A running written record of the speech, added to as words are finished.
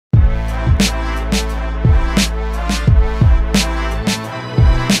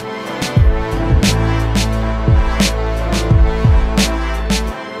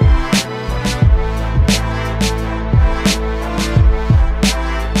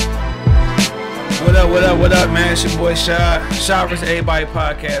What up, man? It's your boy Shad. Shad vs. Everybody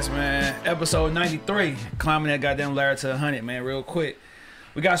podcast, man. Episode 93. Climbing that goddamn ladder to 100, man, real quick.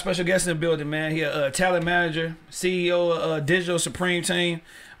 We got a special guest in the building, man. He a talent manager, CEO of Digital Supreme Team,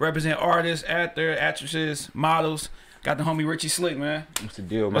 represent artists, actors, actresses, models. Got the homie Richy Slick, man. What's the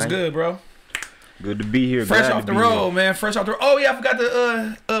deal, man? What's good, bro? Good to be here. Fresh off the road, man. Fresh off the road. Oh, yeah, I forgot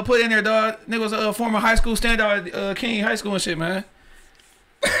to put in there, dog. Nigga was a former high school standout at King High School and shit, man.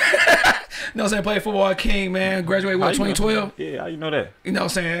 You know what I'm saying? Played football at King, man. Graduated, what, 2012? Yeah, how you know that? You know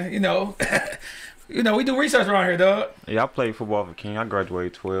what I'm saying? You know, we do research around here, dog. Yeah, I played football for King. I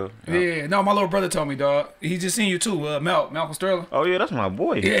graduated 12. Yeah, no, my little brother told me, dog. He just seen you too, Malcolm Sterling. Oh, yeah, that's my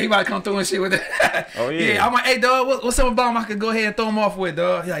boy. Yeah, he about to come through and shit with that. Oh, yeah. Yeah, I'm like, hey, dog, what's something about him I could go ahead and throw him off with,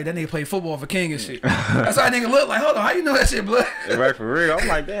 dog? He like, that nigga play football for King and shit. That's how that nigga look like. Hold on, how you know that shit, blood? Right, for real. I'm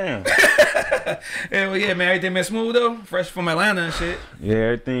like, damn. Hell yeah, man. Everything been smooth, though? Fresh from Atlanta and shit. Yeah,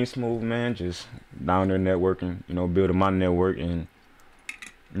 everything's smooth, man. Just down there networking, you know, building my network and,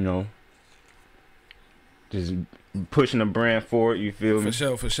 you know, just pushing the brand forward, you feel me?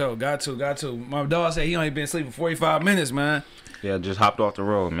 For sure. Got to. My dog said he only been sleeping 45 minutes, man. Yeah, just hopped off the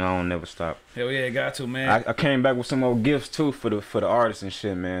road, man. I don't never stop. Hell yeah, got to, man. I came back with some old gifts too for the artists and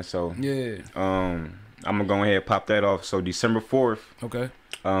shit, man. So yeah. I'm gonna go ahead and pop that off. So December 4th. Okay.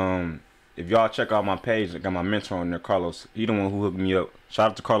 If y'all check out my page, I got my mentor on there, Carlos. He the one who hooked me up.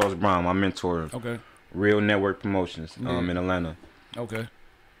 Shout out to Carlos Brown, my mentor. Okay. Real Network Promotions in Atlanta. Okay.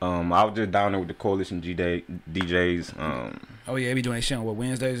 I was just down there with the Coalition DJs. Oh yeah, they be doing that shit on what,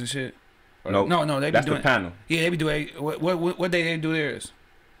 Wednesdays and shit? No, they be that's doing the panel. Yeah, they be doing what day they do theirs?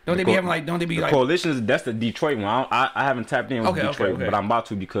 Don't they be having like? Don't they be the like? Coalitions? That's the Detroit one. I haven't tapped in with Detroit, but I'm about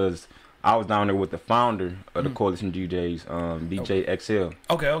to because I was down there with the founder of the Coalition DJs, DJ XL.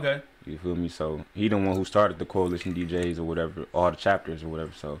 Okay. You feel me? So he the one who started the Coalition DJs or whatever, all the chapters or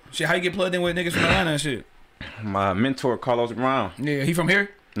whatever. So shit, how you get plugged in with niggas from Atlanta and shit? My mentor Carlos Brown. Yeah, he from here?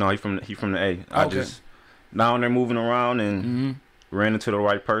 No, he from the A. I just down there moving around and ran into the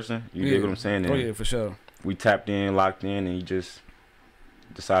right person. You dig what I'm saying? And yeah, for sure. We tapped in, locked in, and he just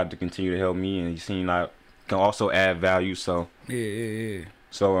decided to continue to help me. And he seen I can also add value. So yeah.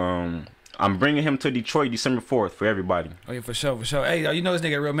 So I'm bringing him to Detroit December 4th for everybody. Oh yeah, for sure. Hey, you know this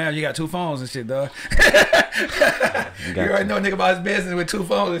nigga real man. You got 2 phones and shit, dog. You already know a nigga about his business with 2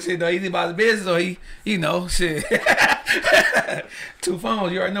 phones and shit, dog. Either about his business or he, you know, shit. 2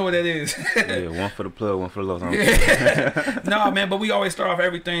 phones, you already know what that is. Yeah, one for the plug, one for the low. Yeah. Nah, man, but we always start off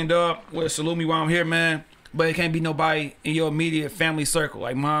everything, dog, with salute me while I'm here, man. But it can't be nobody in your immediate family circle,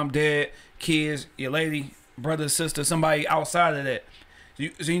 like mom, dad, kids, your lady, brother, sister, somebody outside of that.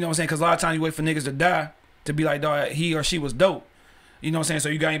 So you know what I'm saying? Because a lot of times you wait for niggas to die to be like, dog, he or she was dope. You know what I'm saying? So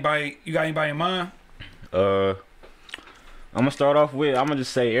you got anybody in mind? I'm gonna start off with, I'm gonna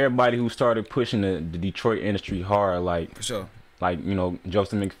just say everybody who started pushing the Detroit industry hard, like for sure, like, you know,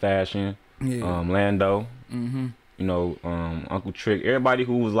 Joseph McFashion, Lando, you know, Uncle Trick, everybody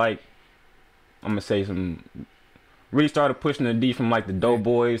who was like, I'm gonna say some really started pushing the D from like the Dope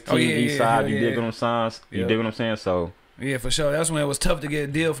Boys to the East Side. You dig what I'm saying? You dig what I'm saying? So yeah, for sure. That's when it was tough to get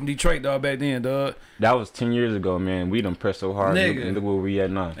a deal from Detroit, dog, back then, dog. That was 10 years ago, man. We done pressed so hard. Nigga. Look where we at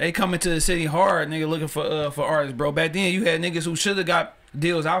now. They coming to the city hard, nigga, looking for artists, bro. Back then, you had niggas who should have got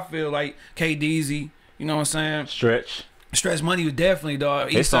deals, I feel, like K-Deezy, you know what I'm saying? Stretch Money was definitely, dog.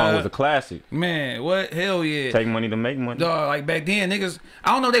 His song was a classic. Man, what? Hell yeah. Take money to make money. Dog, like back then, niggas,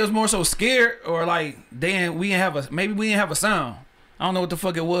 I don't know if they was more so scared or like, maybe we didn't have a sound. I don't know what the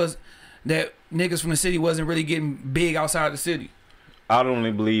fuck it was that niggas from the city wasn't really getting big outside the city. I don't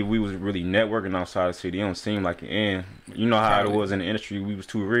really believe we was really networking outside the city. It don't seem like it. And you know how it was in the industry. We was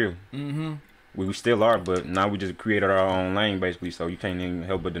too real. We still are, but now we just created our own lane, basically, so you can't even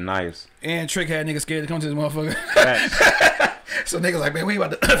help but deny us. And Trick had niggas scared to come to this motherfucker. So niggas like, man, we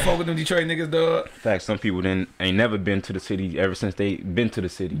about to fuck with them Detroit niggas, dog. Fact, some people ain't never been to the city ever since they been to the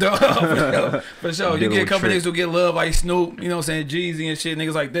city. Dog, for sure. You get a couple niggas who get love like Snoop, you know what I'm saying, Jeezy and shit,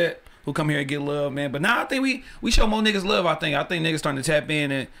 niggas like that, who come here and get love, man. But now I think we show more niggas love, I think. I think niggas starting to tap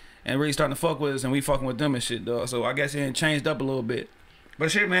in and really starting to fuck with us, and we fucking with them and shit, dog. So I guess it changed up a little bit. But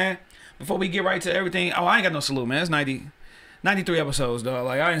shit, man, before we get right to everything, I ain't got no salute, man. It's 93 episodes, dog.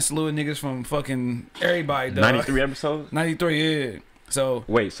 Like, I ain't saluting niggas from fucking everybody, dog. 93 episodes? 93, yeah. So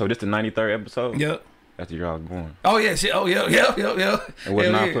wait, so this the 93rd episode? Yep. After y'all was born. Oh yeah, shit. Oh yep. It was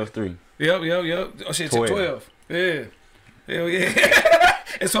 9 plus 3. Yep. Oh shit, 12. Yeah. Hell yeah.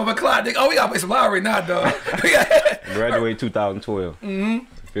 It's 12 o'clock, nigga. Oh, we gotta play some lottery now, dog. Graduated 2012. You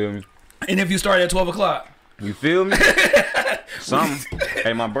feel me? And if you start at 12 o'clock. You feel me? Something.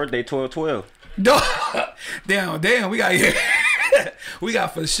 Hey, my birthday 12/12. Damn, we got here. we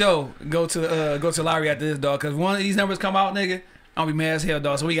got for sure go to lottery after this, dog. Cause one of these numbers come out, nigga, I'll be mad as hell,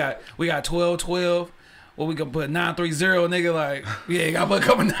 dog. So we got 12. What we can put 930, nigga. Like, yeah, got to put a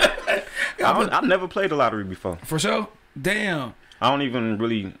couple. I've never played the lottery before. For sure. Damn. I don't even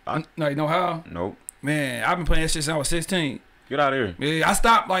really. No, you know how? Nope. Man, I've been playing that shit since I was 16. Get out of here. Yeah, I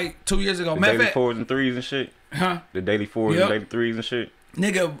stopped like 2 years ago. The daily 4s and 3s and shit. Huh? The daily 4s and daily 3s and shit.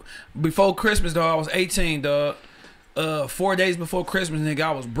 Nigga, before Christmas, dog, I was 18, dog. 4 days before Christmas, nigga,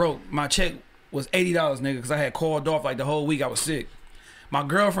 I was broke. My check was $80, nigga, because I had called off like the whole week. I was sick. My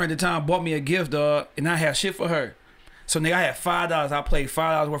girlfriend at the time bought me a gift, dog, and I had shit for her. So, nigga, I had $5. I played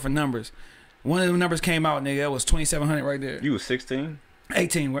 $5 worth of numbers. One of the numbers came out, nigga. That was 2,700 right there. You was 16?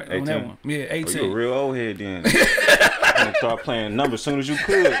 18, right, 18 on that one. Yeah, 18. Oh, you a real old head then. You start playing numbers as soon as you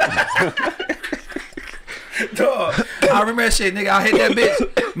could. Dog, I remember that shit, nigga. I hit that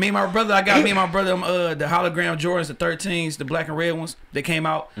bitch. Me and my brother, the hologram Jordans, the 13s, the black and red ones. They came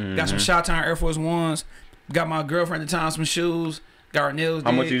out. Got some Shad Air Force Ones. Got my girlfriend at the time some shoes. Got her nails.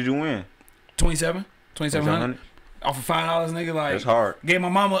 How much did you win? 2,700. Off of $5, nigga. Like, that's hard. Gave my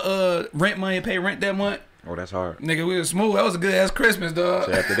mama rent money to pay rent that month. Oh, that's hard. Nigga, we was smooth. That was a good ass Christmas, dog.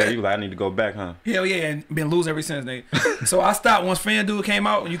 So after that, you like, I need to go back, huh? Hell yeah, and been lose ever since, nigga. So I stopped once FanDuel came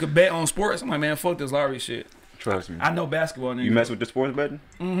out and you could bet on sports. I'm like, man, fuck this lottery shit. Trust me. I know basketball, nigga. You mess with the sports betting?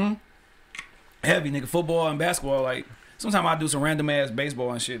 Mm-hmm. Heavy, nigga. Football and basketball, like, sometimes I do some random ass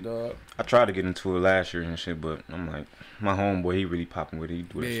baseball and shit, dog. I tried to get into it last year and shit, but I'm like, my homeboy, he really popping with it. He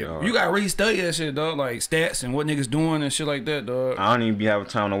do that shit hard. You gotta really study that shit, dog. Like stats and what niggas doing and shit like that, dog. I don't even be having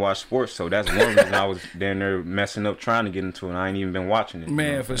time to watch sports, so that's one reason I was down there messing up trying to get into it. I ain't even been watching it.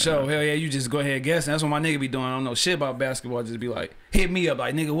 Man, you know for sure. Hell yeah, you just go ahead guessing. That's what my nigga be doing. I don't know shit about basketball. Just be like, hit me up,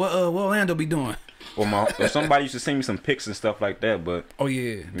 like, nigga, what Orlando be doing? Or somebody used to send me some picks and stuff like that, but oh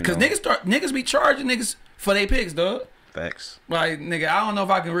yeah, because niggas be charging niggas for their picks, dog. Facts. Like, nigga, I don't know if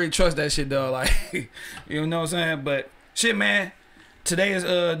I can really trust that shit, dog. Like, you know what I'm saying? But shit, man. Today is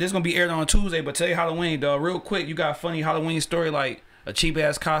this gonna be aired on Tuesday, but today Halloween, dog. Real quick, you got a funny Halloween story, like a cheap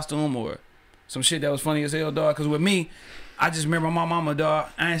ass costume or some shit that was funny as hell, dog. Cause with me, I just remember my mama, dog.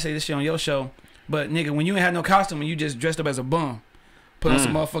 I ain't say this shit on your show, but nigga, when you ain't had no costume and you just dressed up as a bum, put on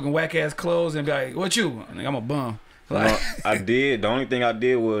some motherfucking whack ass clothes and be like, "What you?" Nigga, I'm a bum. Like, I did. The only thing I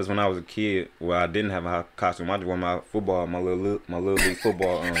did was when I was a kid, where I didn't have a costume. I just wore my little league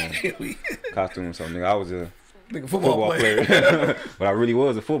football costume. So nigga, I was a nigga, football player. But I really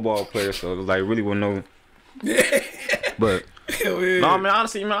was a football player, so it was like really wasn't no. Yeah. But hell yeah. no, man,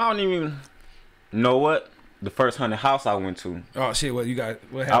 honestly, man, I don't even know what the first haunted house I went to. Oh shit! What you got?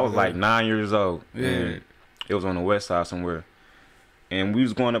 What happened? I was like 9 years old. Yeah. And it was on the west side somewhere. And we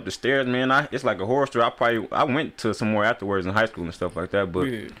was going up the stairs, man. It's like a horror story. I went to somewhere afterwards in high school and stuff like that. But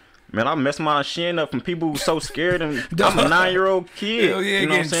man, I messed my shin up from people who were so scared. And I'm a 9-year-old kid. Hell yeah, you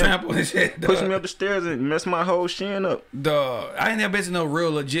know getting trampled and shit. Pushing me up the stairs and messed my whole shin up. Dog, I ain't never been to no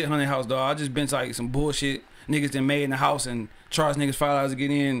real legit haunted house, dog. I just been to like some bullshit niggas that made in the house and charged niggas $5 to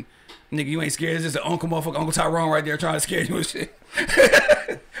get in. Nigga, you ain't scared. It's just an Uncle Tyrone right there trying to scare you and shit.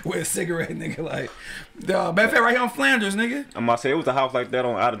 With a cigarette, nigga. Like, dog, bad fat right here on Flanders, nigga. I'm about to say, it was a house like that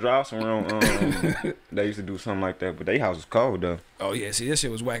on Out of Drive somewhere. They used to do something like that, but they house was cold, though. Oh, yeah. See, this shit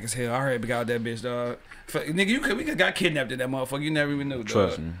was whack as hell. I heard about that bitch, dog. Nigga, we got kidnapped in that motherfucker. You never even knew, dog.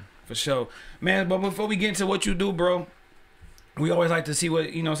 Trust me. For sure. Man, but before we get into what you do, bro, we always like to see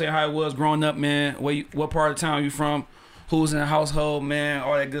what, you know, say how it was growing up, man. What part of town you from? Who's in the household, man?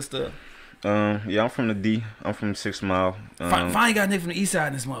 All that good stuff. Yeah, I'm from the D. I'm from 6 Mile. Finally got a nigga from the east side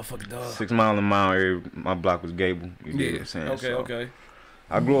in this motherfucker, dog. 6 Mile and Mile area. My block was Gable. You get what I'm saying? Okay, okay.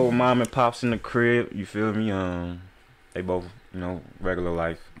 I grew up with mom and pops in the crib. You feel me? They both, you know, regular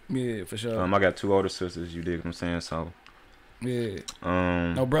life. Yeah, for sure. I got 2 older sisters. You dig what I'm saying? So. Yeah.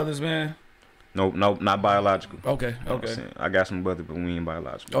 No brothers, man. Nope, not biological. Okay, okay. I got some brothers, but we ain't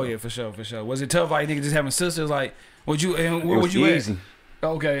biological. Oh yeah, for sure, for sure. Was it tough, like nigga, just having sisters? Like, where would you easy. At?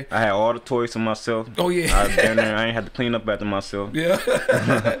 Okay. I had all the toys to myself. Oh yeah. I ain't had to clean up after myself. Yeah.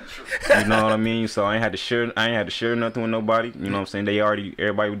 You know what I mean? So I ain't had to share nothing with nobody. You know what I'm saying?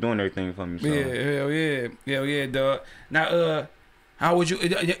 Everybody was doing everything for me. So. Yeah, hell yeah, dog. Now, how would you?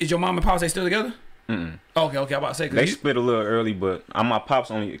 Is your mom and pops they still together? Okay, I'm about to say they split a little early, but I'm my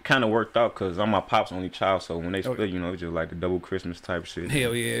pops only. It kind of worked out because I'm my pops only child. So when they split, you know, it's just like a double Christmas type shit.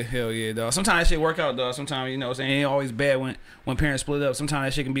 Hell yeah, dog. Sometimes that shit work out, dog. Sometimes, you know, what I'm saying, it ain't always bad when parents split up. Sometimes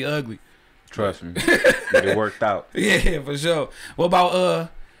that shit can be ugly. Trust me, but it worked out. Yeah, for sure. What about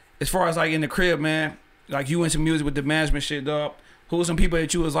as far as like in the crib, man? Like you into music with the management shit, dog. Who were some people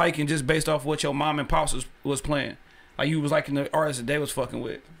that you was liking just based off what your mom and pops was playing? Like you was liking the artists that they was fucking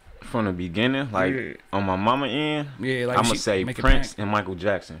with. from the beginning, like on my mama end, like I'm gonna say Prince and Michael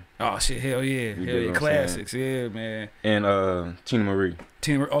Jackson. Oh shit, hell yeah, classics, yeah, man. And Tina Marie.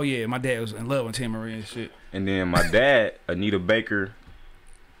 Oh yeah, my dad was in love with Tina Marie and shit. And then my dad, Anita Baker,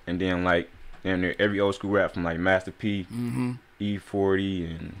 and then like damn near every old school rap from like Master P,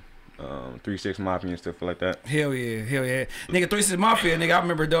 E40, and 3 6 Mafia and stuff like that. Hell yeah, nigga. 3 6 Mafia, nigga. I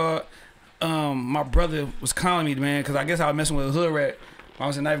remember, dog. My brother was calling me, man, because I guess I was messing with a hood rat. I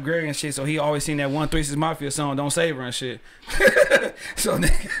was in 9th grade and shit, so he always seen that 3 6 Mafia song, Don't Save Her and shit. So,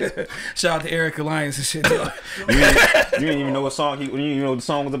 nigga, shout out to Eric Alliance and shit, dog. You didn't even know what song you didn't even know what the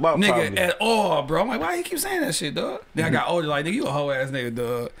song was about, nigga, probably. At all, bro. I'm like, why he keep saying that shit, dog? Then I got older, like, nigga, you a hoe ass nigga,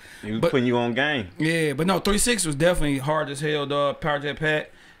 dog. He was putting you on game. Yeah, but no, 3 6 was definitely hard as hell, dog. Power Jet Pat.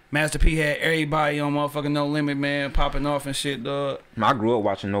 Master P had everybody on motherfucking No Limit, man, popping off and shit, dog. I grew up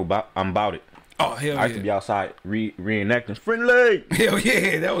watching I'm About It. Oh, hell yeah. I used to be outside reenacting Friendly. Hell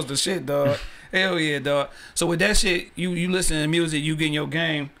yeah, that was the shit, dog. Hell yeah, dog. So with that shit, you listen to music, you getting your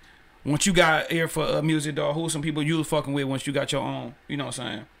game. Once you got ear for music, dog, who some people you was fucking with once you got your own, you know what I'm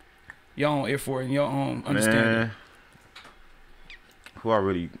saying? Your own ear for it and your own understanding. Man, who I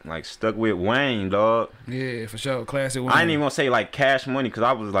really like stuck with? Wayne, dog. Yeah, for sure. Classic Wayne. I ain't even gonna say like Cash Money because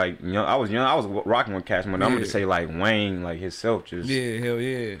I was like, I was young. I was rocking with Cash Money. I'm gonna say like Wayne, like himself, just hell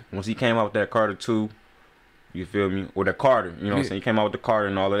yeah. Once he came out with that Carter 2, you feel me? Or the Carter, you know what I'm saying? He came out with the Carter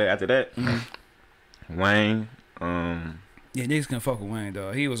and all of that. After that, Wayne. Yeah, niggas can fuck with Wayne,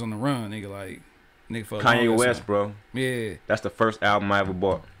 dog. He was on the run, nigga. Like fuck Kanye West, bro. Yeah, that's the first album I ever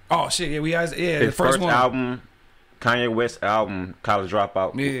bought. Oh shit, yeah, his the first one. album. Kanye West album, College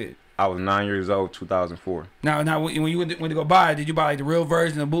Dropout. Yeah. I was 9 years old, 2004. Now, when you went to go buy it, did you buy like the real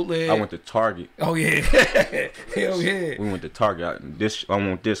version, the bootleg? I went to Target. Oh yeah, hell yeah. We went to Target. I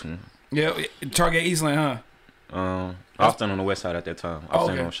want this one. Yeah, Target Eastland, huh? I was staying on the west side at that time. I was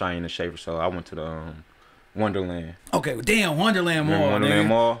staying on Cheyenne and Schaefer, so I went to the Wonderland. Okay, well, damn, Wonderland Mall. Wonderland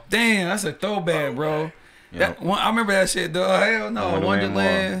Mall. Damn, that's a throwback, bro. That one, I remember that shit, dog. Hell no,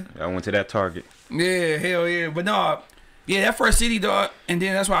 Wonderland. I went to that Target. Yeah, hell yeah. But no, yeah, that first CD, dog. And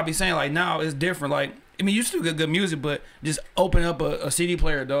then that's why I be saying like now it's different. Like I mean, you still get good music, but just open up a CD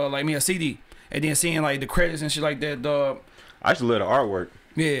player, dog. Like me, a CD, and then seeing like the credits and shit like that, dog. I used to love the artwork.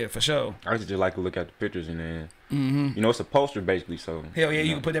 Yeah, for sure. I used to just like to look at the pictures and then, you know, it's a poster basically. So hell yeah,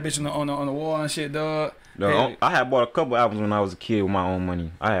 you can put that bitch on the wall and shit, dog. No, I had bought a couple albums when I was a kid with my own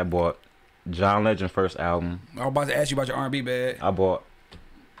money. I had bought John Legend first album. I was about to ask you about your R&B bag. I bought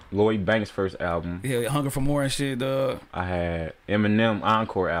Lloyd Banks first album. Yeah, Hunger for More and shit, dog. I had Eminem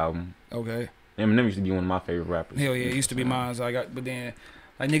Encore album. Okay. Eminem used to be one of my favorite rappers. Hell yeah, it used to be mine. So but then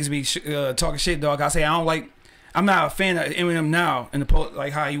like niggas be talking shit, dog. I say I'm not a fan of Eminem now and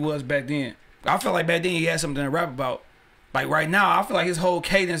like how he was back then. I feel like back then he had something to rap about. Like right now, I feel like his whole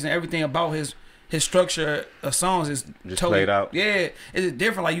cadence and everything about his structure of songs is just totally played out. Yeah, it's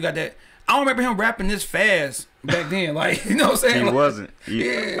different. Like you got that. I don't remember him rapping this fast back then. Like you know what I'm saying? He like, wasn't.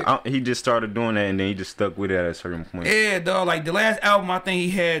 He just started doing that and then he just stuck with it at a certain point. Yeah, dog. Like the last album I think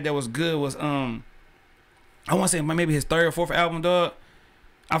he had that was good was I want to say maybe his 3rd or 4th album, dog.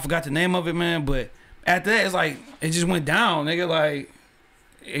 I forgot the name of it, man. But after that, it's like it just went down, nigga. Like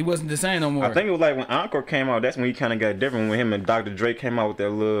it wasn't the same no more. I think it was like when Encore came out. That's when he kind of got different. When him and Dr. Dre came out with that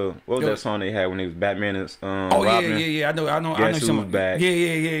little what was that song they had when he was Batman and Robin? Yeah. I know. Guess who's back?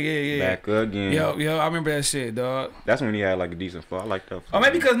 Yeah. Back again. Yo, I remember that shit, dog. That's when he had like a decent flow. I like that. Or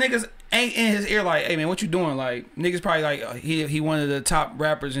maybe because niggas ain't in his ear like, hey man, what you doing? Like niggas probably like he one of the top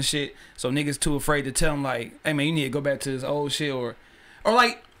rappers and shit. So niggas too afraid to tell him like, hey man, you need to go back to this old shit or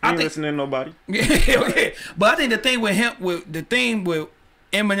like. I ain't listening to nobody. Yeah. But I think the thing with him, with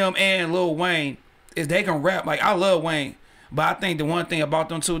Eminem and Lil Wayne, is they can rap. Like I love Wayne, but I think the one thing about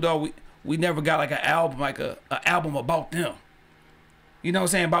them two, dog, we never got like an album, like a album about them. You know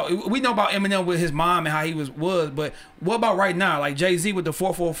what I'm saying? We know about Eminem with his mom and how he was, but what about right now? Like Jay-Z with the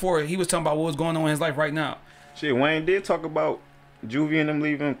 444, he was talking about what was going on in his life right now. Shit, Wayne did talk about Juvie and them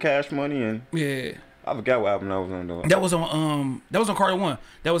leaving Cash Money and yeah. I forgot what album that was on though. That was on Carter 1.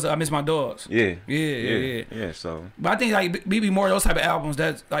 That was I Miss My Dogs. Yeah. Yeah. So, but I think like maybe more of those type of albums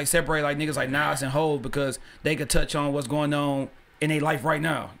that like separate like niggas like Nas and Hov because they could touch on what's going on in their life right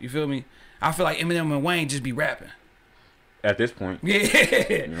now. You feel me? I feel like Eminem and Wayne just be rapping. At this point. Yeah.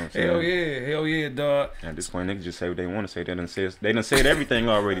 You know what I'm saying? Hell yeah, dog. At this point, niggas just say what they want to say. They done said everything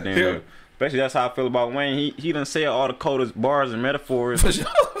already. Damn. Especially that's how I feel about Wayne. He done said all the coldest bars and metaphors. For sure.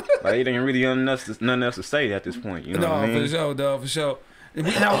 Like he didn't really nothing else to say at this point. You know what I mean? For sure, dog. For sure.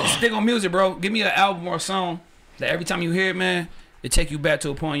 Now stick on music, bro. Give me an album or a song that every time you hear it, man, it take you back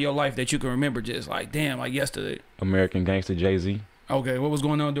to a point in your life that you can remember just like damn, like yesterday. American Gangster, Jay-Z. Okay, what was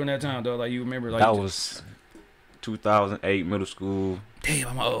going on during that time, though? Like, you remember? Like, that was 2008, middle school. Damn,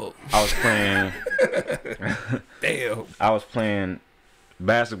 I'm old. I was playing. Damn. I was playing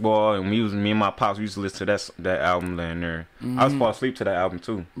basketball, and me and my pops used to listen to that album down there. I was fall asleep to that album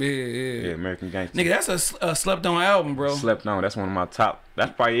too. Yeah, American Gangster. Nigga, that's a slept on album, bro. Slept on. That's one of my top.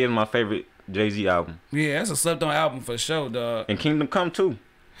 That's probably my favorite Jay-Z album. Yeah, that's a slept on album for sure, dog. And Kingdom Come too.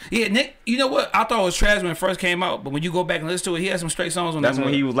 Yeah, Nick, you know what? I thought it was trash when it first came out, but when you go back and listen to it, he had some straight songs on that. That's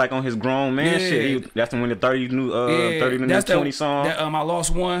when he was like on his grown man shit. That's when the 30 new 20 song. I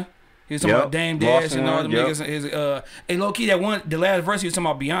Lost One. He was talking about Dame Dash and all them niggas. And low key, the last verse he was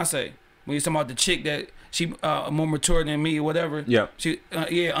talking about Beyonce. When he was talking about the chick that she more mature than me or whatever. Yeah. She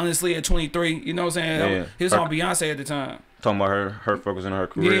honestly at 23, you know what I'm saying? He was on Beyonce at the time. Talking about her focusing on her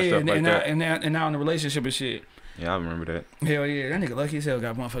career and stuff like that. And now in the relationship and shit. Yeah, I remember that. Hell yeah, that nigga lucky as hell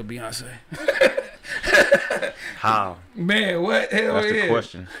got motherfucking Beyonce. How? Man, what? Hell That's yeah. the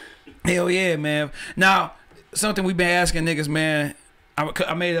question. Hell yeah, man. Now, something we've been asking niggas, man.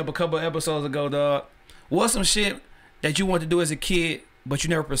 I made up a couple of episodes ago, dog. What's some shit that you wanted to do as a kid, but you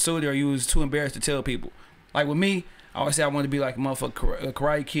never pursued it or you was too embarrassed to tell people? Like with me, I always say I wanted to be like a motherfucking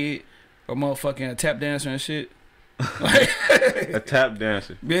Karate Kid or motherfucking a tap dancer and shit. Like, a tap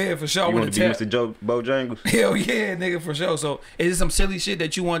dancer. Yeah, for sure. You want to be Mr. Bojangles? Hell yeah, nigga, for sure. So, is it some silly shit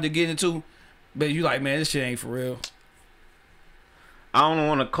that you wanted to get into, but you like, man, this shit ain't for real? I don't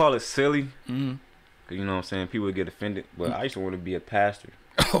want to call it silly. Cause you know what I'm saying? People would get offended. But I used to want to be a pastor.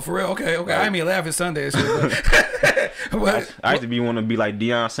 Oh, for real? Okay. Like, I mean, laughing Sunday and shit. I used to want to be like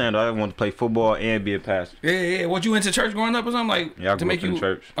Deion Sanders. I wanted to play football and be a pastor. Yeah. What, you went to church growing up or something? Like, yeah, I grew up in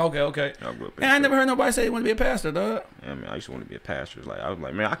church. Okay. I grew up in man, I never heard nobody say they want to be a pastor, dog. Yeah, man, I used to want to be a pastor. Like, I was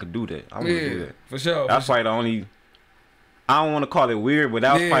like, man, I could do that. I want to do that. For sure. That's probably the only. I don't want to call it weird, but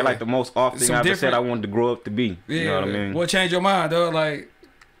that was probably like the most off thing I ever said I wanted to grow up to be. Yeah. You know what I mean? What changed your mind, dog? Like.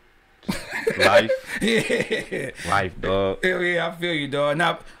 Life. Yeah. Life, dog. Hell yeah, I feel you, dog.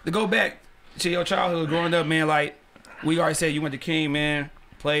 Now, to go back to your childhood growing up, man, like, we already said you went to King, man.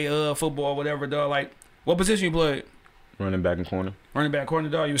 Play football, whatever, dog. Like, what position you played? Running back and corner. Running back, corner,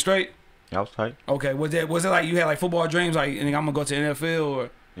 dog. You was straight? I was tight. Okay. Was it like you had like football dreams, like, and I'm gonna go to the NFL or?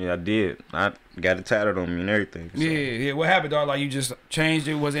 Yeah, I did. I got it tatted on me and everything. So. Yeah. What happened, dog? Like, you just changed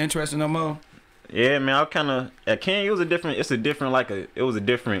it? Was it interesting no more? Yeah, man. I kind of at King. It was a different. It's a different at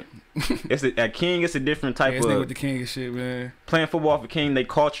King. It's a different type of. with the King and shit, man. Playing football for King, they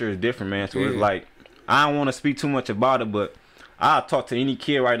culture is different, man. So it's like I don't want to speak too much about it, but I'll talk to any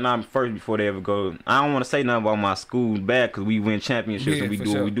kid right now first before they ever go. I don't want to say nothing about my school bad because we win championships and we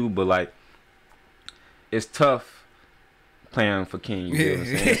do what we do, but like it's tough playing for King. You know what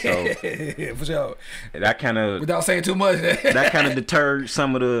I'm saying? So yeah, for sure. That kind of without saying too much. that kind of deterred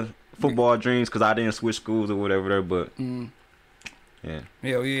some of the football dreams because I didn't switch schools or whatever there, but yeah.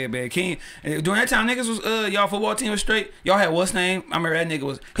 Hell yeah, man. King. And during that time, niggas was y'all football team was straight. Y'all had what's name? I remember that nigga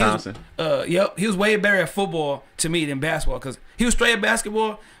was Johnson. Yep, he was way better at football to me than basketball because he was straight at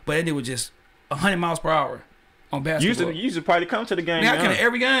basketball, but that nigga was just 100 miles per hour on basketball. You used to probably come to the game. Man, I come to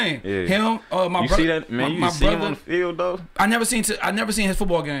every game. Yeah. Him, my brother. You see that man? You see him on the field though. I never seen his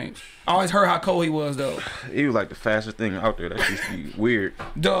football games. I always heard how cold he was though. He was like the fastest thing out there. That used to be weird.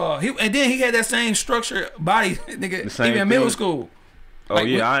 Duh. And then he had that same structure body, nigga. Even in middle school. Oh like,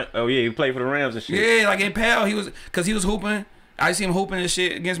 yeah, he played for the Rams and shit. Yeah, like in Pal, he was hooping. I see him hooping and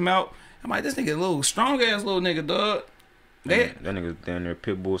shit against Mount. I'm like, this nigga a little strong ass little nigga, dog. That nigga's down there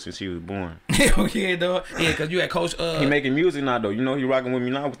pit bull since he was born. Hell yeah, dog. Yeah, cause you had coach. He making music now though. You know he rocking with me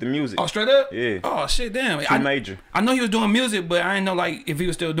now with the music. Oh, straight up. Yeah. Oh shit, damn. Major. I know he was doing music, but I didn't know like if he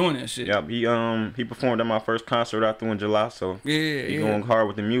was still doing that shit. Yeah, he performed at my first concert out there in July, so he going hard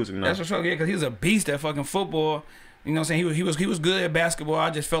with the music now. That's for sure. Yeah, cause he was a beast at fucking football. You know what I'm saying? He was good at basketball.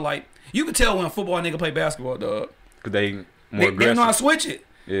 I just felt like you could tell when a football nigga play basketball, dog. Cause they more aggressive. They know how to switch it.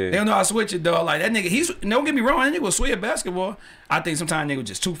 Yeah. They don't know how to switch it, dog. Like that nigga, don't get me wrong, that nigga was sweet at basketball. I think sometimes nigga was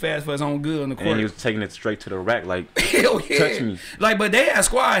just too fast for his own good on the court. And he was taking it straight to the rack, like hell yeah. Touch me. Like, but they had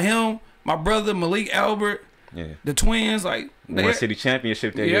squad him, my brother Malik Albert, the twins, like they won city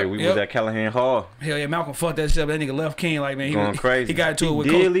championship that year. We was at Callahan Hall. Hell yeah, Malcolm fucked that shit up. That nigga left King like man, he going crazy. He got into it with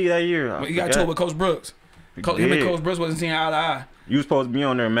Coach that year. He got into it with Coach Brooks. Him and Coach Brooks wasn't seeing eye to eye. You was supposed to be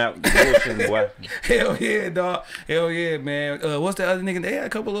on there, Matt. Boy. Hell yeah, dog. Hell yeah, man. What's the other nigga? They had a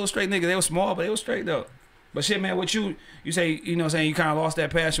couple little straight niggas. They were small, but they were straight though. But shit, man, what you say? You know, what I'm saying you kind of lost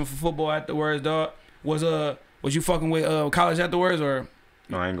that passion for football afterwards, dog. Was you fucking with college afterwards or?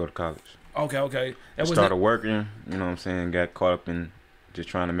 No, I ain't go to college. Okay. I started working. You know what I'm saying? Got caught up in just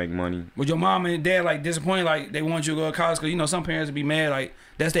trying to make money. Was your mom and dad like disappointed? Like they want you to go to college? Cause you know some parents would be mad. Like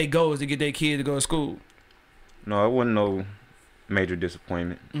that's their goal is to get their kid to go to school. No, it wasn't no major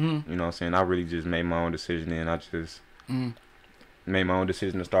disappointment. You know what I'm saying? I really just made my own decision, and I just made my own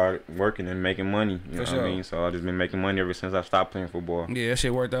decision to start working and making money. You know what I mean? So I just been making money ever since I stopped playing football. Yeah, that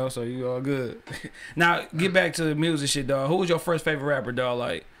shit worked out, so you all good. Now, get back to the music shit, dog. Who was your first favorite rapper, dog?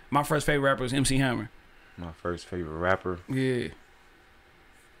 Like, my first favorite rapper was MC Hammer. My first favorite rapper? Yeah.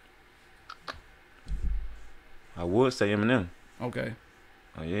 I would say Eminem. Okay.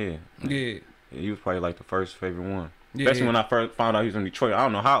 Oh, yeah. Yeah. He was probably like the first favorite one. Yeah, especially when I first found out he was from Detroit. I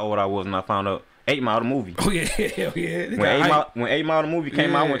don't know how old I was when I found out 8 Mile the movie. Oh yeah, hell yeah. When 8 Mile the movie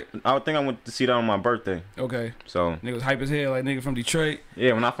came out, I think I went to see that on my birthday. Okay. So nigga was hype as hell, like nigga from Detroit.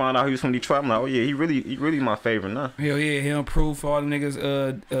 Yeah, when I found out he was from Detroit, I'm like, oh yeah, he really my favorite now. Hell yeah, he improved for all the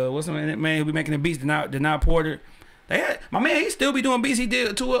niggas. What's the man who be making the beats? Denai Porter. They had my man. He still be doing beats. He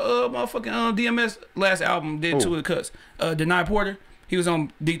did to a motherfucking DMS last album. Did 2 of the cuts. Denai Porter. He was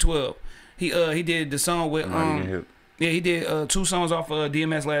on D12. He did the song with yeah, he did 2 songs off of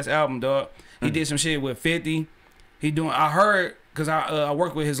DMS last album, dog. He did some shit with 50. He doing. I heard because I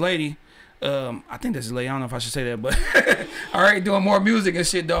work with his lady. I think that's his lady. I don't know if I should say that, but alright, doing more music and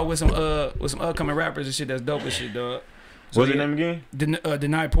shit, dog, with some upcoming rappers and shit. That's dope as shit, dog. So, what's his name again?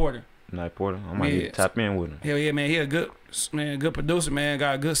 Denai Porter. Denai Porter. I might need to tap in with him. Hell yeah, man. He a good producer, man.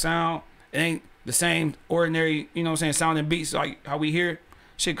 Got a good sound. It ain't the same ordinary, you know what I'm saying, sounding beats like how we hear.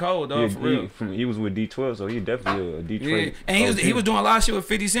 Shit cold, dog, for real. He was with D12, so he definitely a Detroit. Yeah. And he was doing a lot of shit with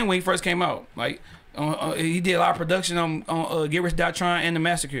 50 Cent when he first came out. Like, he did a lot of production on Get Rich Trying and The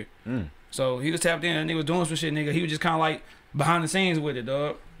Massacre. So he was tapped in and he was doing some shit, nigga. He was just kind of like behind the scenes with it,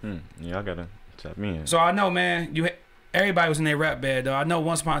 dog. Yeah, I gotta tap in. So I know, man, everybody was in their rap band, dog. I know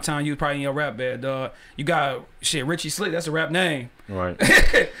once upon a time you was probably in your rap band, dog. You got, shit, Richy Slick, that's a rap name. Right.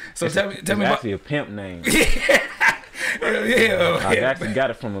 So tell me about... actually a pimp name. I actually got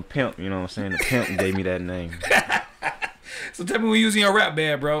it from a pimp, you know what I'm saying? The pimp gave me that name. So tell me when you was in your rap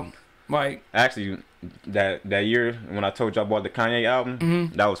band, bro. Like, actually, that year when I told you I bought the Kanye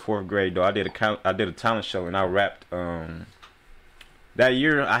album, that was 4th grade, though. I did a talent show and I rapped. That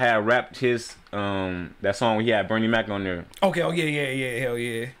year I had rapped his that song he had Bernie Mac on there. Okay, oh yeah, hell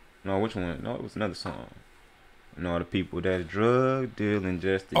yeah. No, which one? No, it was another song. You know, the people that drug dealing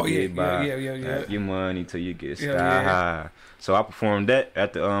just to get by. Yeah. Have your money till you get sky high. So I performed that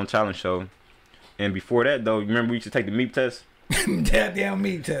at the talent show. And before that, though, you remember we used to take the meat test? Damn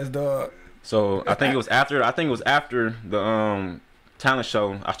meat test, dog. So I think it was after the talent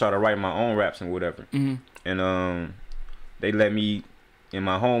show I started writing my own raps and whatever. And they let me and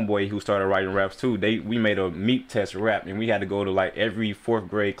my homeboy who started writing raps too, we made a meat test rap and we had to go to like every 4th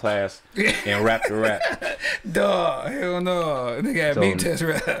grade class and rap the rap. Duh, hell no. Nigga had meat test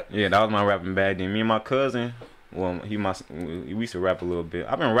rap. Yeah, that was my rapping bag then. Me and my cousin, well, we used to rap a little bit.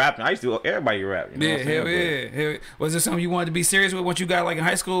 I've been rapping. I used to everybody rap. You know yeah, hell yeah. Was it something you wanted to be serious with once you got like in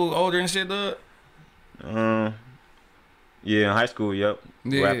high school, older and shit, dog? Yeah, in high school, yep.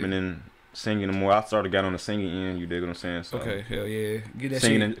 Yeah. Rapping and singing more. I started got on the singing end, you dig what I'm saying? So okay, hell yeah. Get that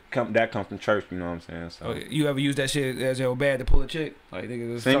singing shit. That comes from church, you know what I'm saying? So okay. You ever use that shit as your bad to pull a chick? Like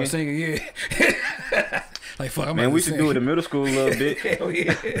nigga just start singing, yeah. Like fuck, man, we used to do it in middle school a little bit. Hell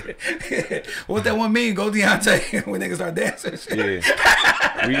yeah. What's that one mean? Go Deontay when niggas start dancing.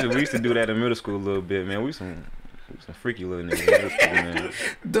 Yeah. we used to do that in middle school a little bit, man. We some freaky little niggas. Man.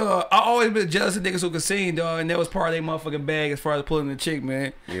 Dog, I always been jealous of niggas who could sing, dog, and that was part of their motherfucking bag as far as pulling the chick,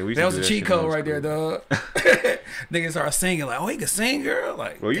 man. Yeah, that was a cheat code right there, dog. Niggas started singing like, oh, he can sing, girl.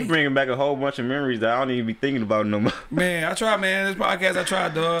 Like, well, you bringing back a whole bunch of memories that I don't even be thinking about no more. Man, I tried, man. This podcast, I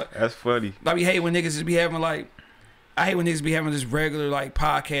tried, dog. That's funny. I be hating when niggas just be having like, I hate when niggas be having this regular like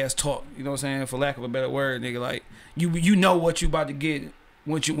podcast talk. You know what I'm saying? For lack of a better word, nigga. Like, you know what you about to get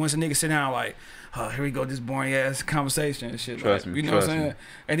once a nigga sit down like, oh, here we go, this boring ass conversation and shit. Trust me, you know what I'm saying?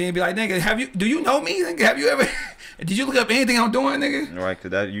 And then be like, nigga, do you know me? Nigga, have you ever? Did you look up anything I'm doing, nigga? Right,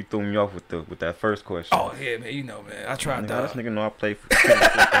 cause you threw me off with that first question. Oh yeah, man, you know, man. I tried, dog. This nigga know I play for.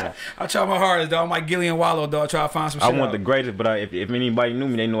 I tried my hardest, dog. I'm like Gillian Wallow, dog. Try to find some shit. I want the greatest, but if anybody knew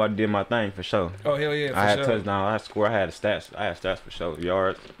me, they knew I did my thing for sure. Oh hell yeah, I had touchdowns, I had score, I had stats, for sure,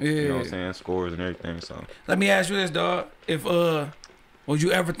 yards. Yeah. You know what I'm saying, scores and everything. So let me ask you this, dog. If would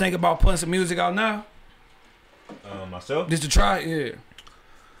you ever think about putting some music out now? Myself? Just to try it, yeah.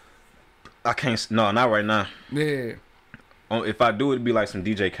 I can't. No, not right now. Yeah. If I do, it'd be like some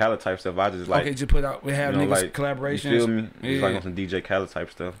DJ Khaled type stuff. I just like. Okay, just put out. We have niggas like, collaborations. You feel me? Yeah. Just like on some DJ Khaled type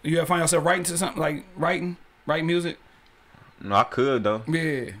stuff. You ever find yourself writing to something like writing music? No, I could though.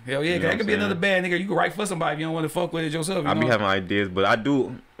 Yeah, hell yeah. That could be another bad nigga. You can write for somebody if you don't want to fuck with it yourself. I be having ideas, but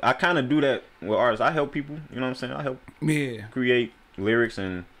I kind of do that with artists. I help people. You know what I'm saying? I help. Yeah. Create lyrics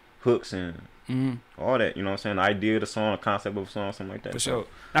and hooks and all that. You know what I'm saying? The idea of the song, the concept of the song, something like that. For sure.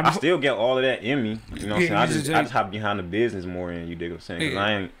 Now, I still get all of that in me. You know what I'm saying? I just hop behind the business more, and you dig what I'm saying?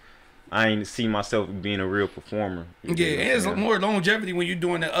 Because I ain't see myself being a real performer. Yeah, and it's more longevity when you're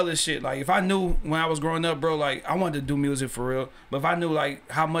doing that other shit. Like, if I knew when I was growing up, bro, like, I wanted to do music for real. But if I knew,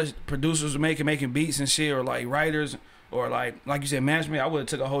 like, how much producers were making beats and shit, or, like, writers, or, like you said, management, I would have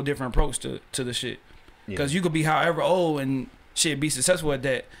took a whole different approach to the shit. Because you could be however old and shit, be successful at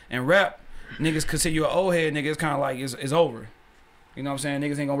that. And rap, niggas consider you an old head, nigga, it's kind of like, it's over. You know what I'm saying?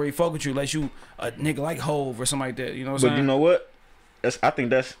 Niggas ain't gonna really fuck with you unless you a nigga like Hove or something like that. You know what I'm saying? But you know what? I think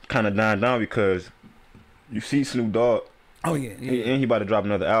that's kind of dying down because you see Snoop Dogg. Oh yeah. And he about to drop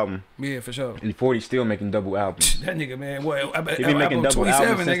another album. Yeah, for sure. E40 still making double albums. That nigga, man, what? He been making double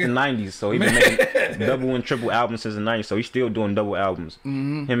albums since the '90s. So he been making double and triple albums since the '90s. So he's still doing double albums.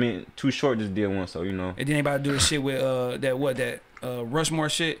 Him and Too Short just did one. So you know. And then they about to do the shit with that Rushmore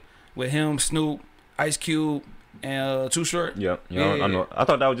shit with him, Snoop, Ice Cube, and Too Short. Yeah. I know. I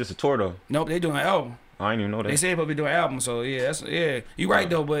thought that was just a tour though. Nope, they doing an album. I didn't even know that. They said they'll be doing albums, so yeah, you right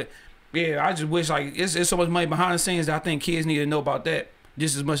though, but yeah, I just wish like it's so much money behind the scenes that I think kids need to know about that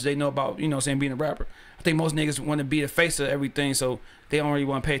just as much as they know about, you know what I'm saying, being a rapper. I think most niggas want to be the face of everything, so they don't really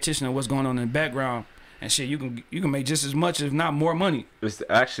want to pay attention to what's going on in the background and shit. You can make just as much, if not more money. It's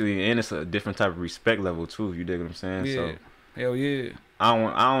actually, and it's a different type of respect level too. You dig what I'm saying? Yeah. So hell yeah. I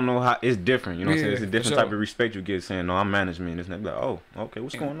don't know how it's different. You know what I'm saying? It's a different type of respect you get saying, no, I'm management. It's not like, oh, okay,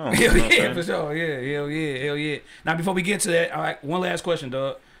 what's going on? Hell you know yeah, for sure. Yeah, hell yeah. Now before we get to that, all right, one last question,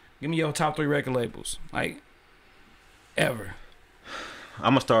 dog. Give me your top 3 record labels, like ever.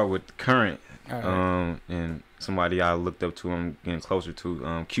 I'm gonna start with current, right. And somebody I looked up to, I'm getting closer to,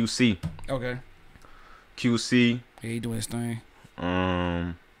 QC. Okay. QC. Yeah, he doing his thing.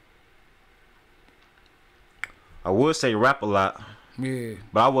 I would say Rap a Lot. Yeah.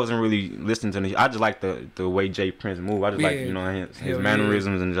 But I wasn't really listening to him. I just like the way Jay Prince moved. I just like, you know, his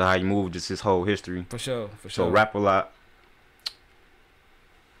mannerisms and just how he moved, just his whole history. For sure. So Rap a Lot.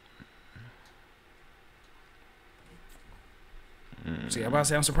 See, I'm about to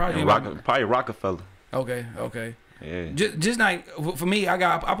say I'm surprised you. Probably Rockefeller. Okay. Yeah. Just like for me,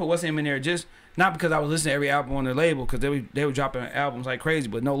 I put What's Him in there just not because I was listening to every album on the label because they were dropping albums like crazy,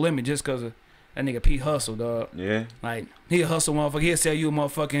 but No Limit just because of that nigga P Hustle, dog. Yeah. Like he a hustle motherfucker. He'll sell you a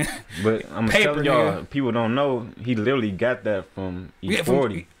motherfucking But I'm telling y'all, people don't know he literally got that from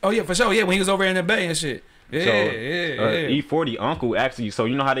E40. Oh yeah, for sure. Yeah, when he was over in the Bay and shit. Yeah, E40 uncle actually. So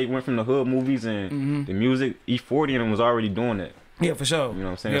you know how they went from the hood movies and the music. E40 and him was already doing that. Yeah, for sure. You know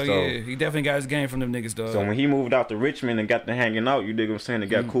what I'm saying? Hell yeah, he definitely got his game from them niggas, dog. So when he moved out to Richmond and got to hanging out, you dig what I'm saying? They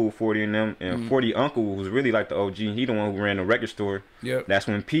got Cool 40 and them. And 40 uncle was really like the OG. He the one who ran the record store. Yep. That's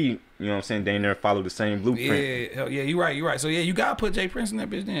when P, you know what I'm saying, they never followed the same blueprint. Yeah, hell yeah, you right. So yeah, you gotta put Jay Prince in that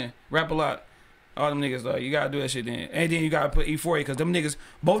bitch then. Rap a Lot. All them niggas, dog. You gotta do that shit then. And then you gotta put E40 because them niggas,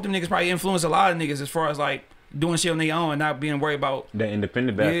 both them niggas probably influenced a lot of niggas as far as like doing shit on their own and not being worried about that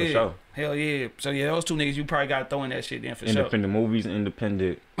independent bag for sure. Hell yeah. So yeah, those two niggas you probably got to throw in that shit then for sure. Independent movies,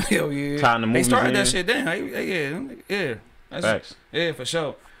 independent. Hell yeah. Tying the movies they started in. that shit then. Yeah. Facts. Yeah, for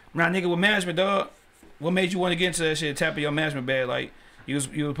sure. Now nigga with management, dog. What made you want to get into that shit? Tap in your management bag, like you was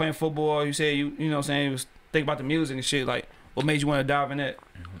playing football. You said you know what I'm saying, you was thinking about the music and shit. Like what made you want to dive in that?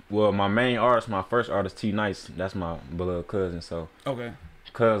 Well, my main artist, my first artist, T Nice. That's my beloved cousin. So okay.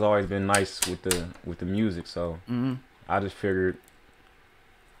 Cuz always been nice with the music. So. I just figured,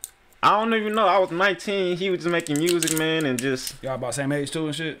 I don't even know. I was 19. He was just making music, man, and just. Y'all about same age too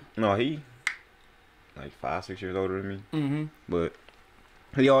and shit? No, he like 5-6 years older than me. But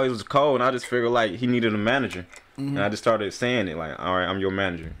he always was cold, and I just figured like he needed a manager, and I just started saying it like, all right, I'm your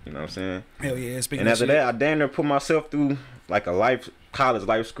manager. You know what I'm saying? Hell yeah. And after that, I damn near put myself through like a college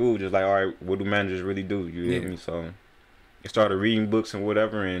life school, just like, all right, what do managers really do? You hear me? So I started reading books and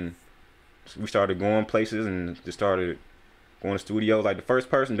whatever, and we started going places and just started going to studios. Like the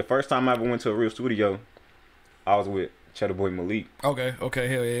first time I ever went to a real studio, I was with Cheddar Boy Malik. Okay,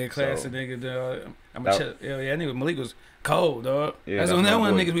 hell yeah, classic nigga. Hell yeah, nigga Malik was cold, dog. Yeah, that's one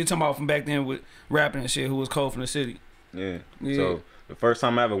niggas we talking about from back then with rapping and shit who was cold from the city. Yeah. So the first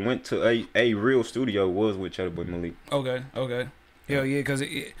time I ever went to a real studio was with Cheddar Boy Malik. Okay. Hell yeah, cause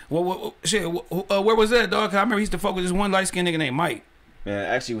where was that, dog? Cause I remember he used to fuck with this one light skinned nigga named Mike. Man,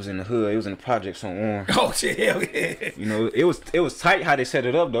 actually, it was in the hood. It was in the projects on Orange. Oh shit, hell yeah! You know, it was tight how they set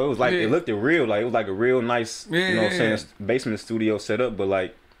it up though. It was like it looked real, like it was like a real nice, you know what I'm saying, basement studio set up. But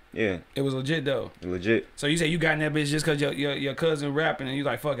like, yeah, it was legit though. Legit. So you say you got in that bitch just cause your cousin rapping and you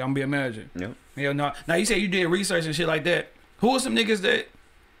like fuck, I'm gonna be a manager. Yep. Hell no. Now you say you did research and shit like that. Who are some niggas that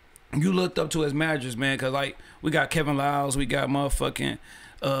you looked up to as managers, man? Cause like we got Kevin Lyles, we got motherfucking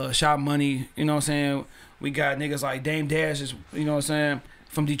Shot Money, you know what I'm saying? We got niggas like Dame Dash, you know what I'm saying?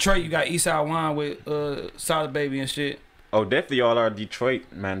 From Detroit, you got Eastside Wine with Solid Baby and shit. Oh, definitely all our Detroit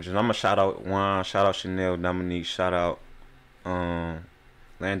managers. I'm gonna shout out Juan, shout out Chanel, Dominique, shout out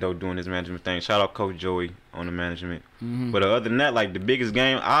Lando doing his management thing. Shout out Coach Joey on the management. But other than that, like the biggest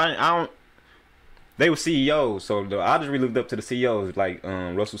game, I don't. They were CEOs, so I just really looked up to the CEOs like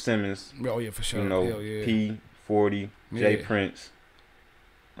Russell Simmons. Oh yeah, for sure. You know, yeah. P40, Jay Prince,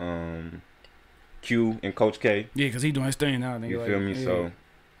 Q, and Coach K. Yeah, cause he doing his thing now. You feel me? Yeah. So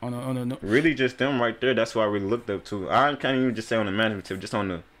on the really just them right there. That's what I really looked up to. I can't even just say on the management tip, just on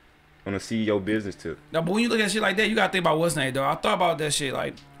the CEO business tip. No, but when you look at shit like that, you gotta think about what's name, dog. I thought about that shit,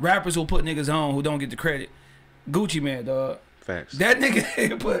 like rappers who put niggas on who don't get the credit. Gucci Man, dog. Facts. That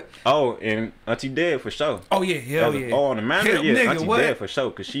nigga put. Oh, and Auntie Dead for sure. Oh yeah, hell yeah. Oh, on the manager, yeah, nigga, Auntie what? Dead for sure,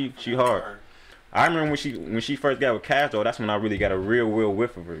 cause she hard. I remember when she first got with Cash though, that's when I really got a real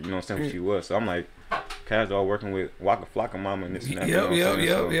whiff of her. You know what I'm saying? Who she was. So I'm like, Cash dog working with Waka Flocka Mama and this and that. Yep.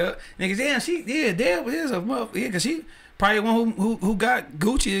 Niggas, damn, Dad was a mother. Yeah, cause she probably one who got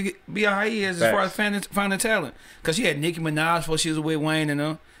Gucci to be how he is as far as finding talent. Cause she had Nicki Minaj before she was with Wayne and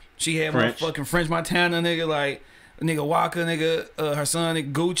them. She had motherfucking French Montana nigga like. Nigga Waka, nigga, her son,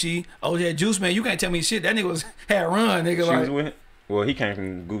 nigga Gucci. Oh yeah, Juice Man, you can't tell me shit. That nigga had run, nigga. She was with. Well, he came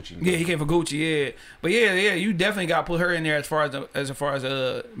from Gucci. Yeah, he came from Gucci. Yeah, but yeah, you definitely got to put her in there as far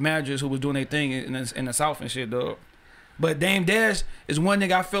as managers who was doing their thing in the South and shit, dog. But Dame Dash is one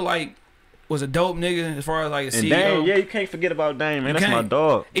nigga I feel like was a dope nigga as far as like a CEO. Dame, yeah, you can't forget about Dame, man. That's my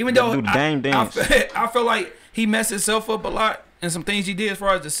dog. Even though do the Dame dance. I feel like he messed himself up a lot and some things he did as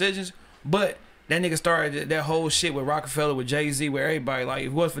far as decisions, but. That nigga started that whole shit with Rockefeller, with Jay-Z, with everybody. Like, if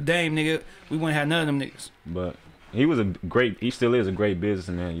it was for Dame, nigga, we wouldn't have none of them niggas. But he still is a great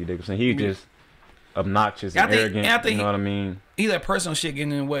businessman, you dig what I'm saying? He's just obnoxious and arrogant, you know what I mean? He let personal shit get in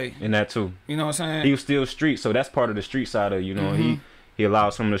the way. And that too. You know what I'm saying? He was still street, so that's part of the street side of, you know, he allowed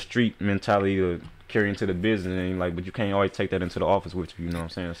some of the street mentality to carry into the business, and like, but you can't always take that into the office with you, you know what I'm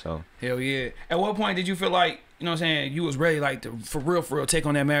saying? So hell yeah. At what point did you feel like, you know what I'm saying, you was ready like to for real take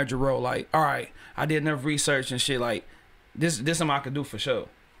on that manager role? Like, all right, I did enough research and shit, like this something I could do for sure.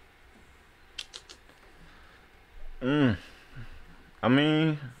 I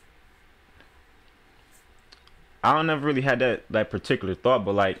mean, I don't never really had that particular thought,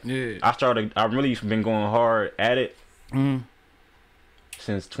 but like I've really been going hard at it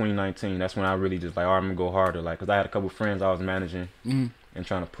since 2019. That's when I really just like, all right, I'm gonna go harder, like, cause I had a couple friends I was managing and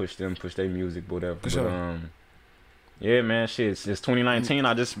trying to push their music, whatever. But, yeah, man, shit. Since 2019,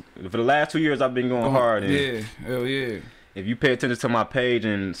 I just for the last 2 years I've been going hard. And hell yeah. If you pay attention to my page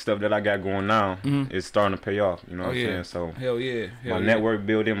and stuff that I got going now, it's starting to pay off. You know what I'm saying? So hell yeah. My network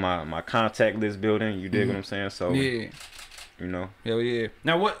building, my contact list building. You dig what I'm saying? So yeah, you know. Hell yeah.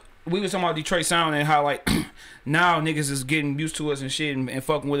 Now what we was talking about Detroit sound and how like now niggas is getting used to us and shit and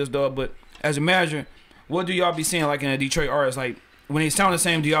fucking with us, dog. But as a manager, what do y'all be seeing like in a Detroit artist? Like when they sound the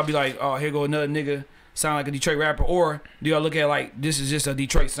same, do y'all be like, oh, here go another nigga sound like a Detroit rapper, or do y'all look at like this is just a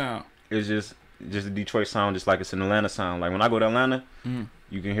Detroit sound? It's just a Detroit sound, just like it's an Atlanta sound. Like when I go to Atlanta,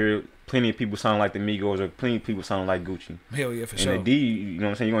 you can hear plenty of people sounding like the Migos, or plenty of people sounding like Gucci. Hell yeah, for sure. And the D, you know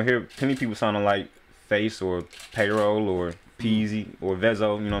what I'm saying? You're gonna hear plenty of people sounding like Face or Payroll or Peasy or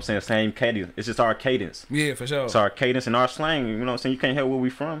Vezo. You know what I'm saying? Same cadence. It's just our cadence. Yeah, for sure. It's our cadence and our slang. You know what I'm saying? You can't help where we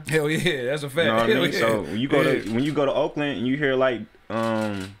from. Hell yeah, that's a fact. You know what I mean? Yeah. So when you go to Oakland and you hear like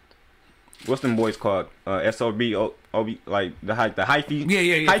what's them boys called? SOB, OB, like the hyphy.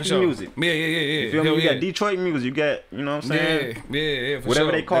 Yeah. Hyphy music. Yeah. You feel me? You got Detroit music. You got, you know what I'm saying? Yeah. For whatever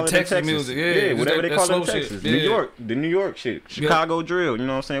sure. they call it Texas in Texas. music. Yeah, whatever they call it in shit. Texas. New York, the New York shit. Chicago drill. You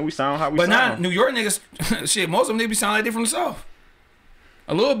know what I'm saying? We sound how we sound. But not New York niggas. Shit, most of them they be sounding like they from the South.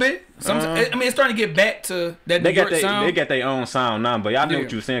 A little bit. I mean, it's starting to get back to that New York sound. They got their own sound now, but y'all know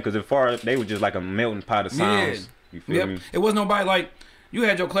what you were saying, because as far as they were just like a melting pot of sounds. You feel me? It was nobody like. You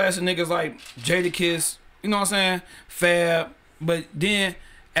had your classic niggas like Jadakiss, you know what I'm saying? Fab. But then,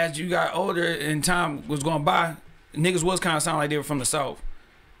 as you got older and time was going by, niggas was kind of sound like they were from the South.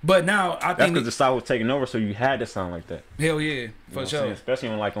 But now, I think... That's because the South was taking over, so you had to sound like that. Hell yeah, for sure. Especially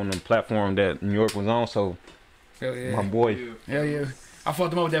on the platform that New York was on, so... Hell yeah. My boy. Hell yeah. I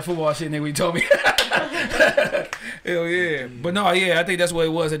fucked him up with that football shit, nigga, when you told me. Hell yeah. But no, yeah, I think that's what it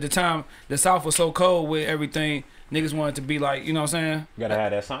was. At the time, the South was so cold with everything... Niggas wanted to be like, you know what I'm saying? You gotta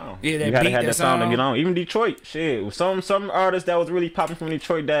have that sound. Yeah, that you gotta beat, have that sound to get on. Even Detroit, shit. Some artists that was really popping from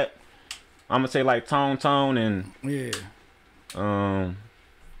Detroit that I'm gonna say like Tone and you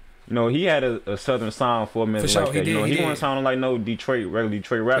you know, he had a southern sound for a minute For sure, like that. You know, he wasn't sounding like no regular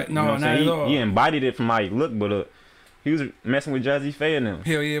Detroit rap. You know what I'm saying? He embodied it from how he looked, but he was messing with Jazzy Faye and them.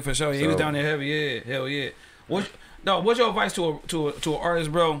 Hell yeah, for sure. He was down there heavy. Yeah, hell yeah. What's your advice to an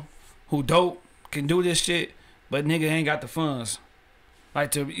artist, bro, who dope, can do this shit, but nigga ain't got the funds,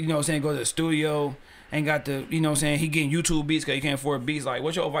 like to, you know what I'm saying, go to the studio, ain't got the, you know what I'm saying, he getting YouTube beats because he can't afford beats. Like,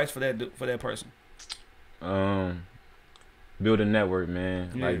 what's your advice for that person? Build a network,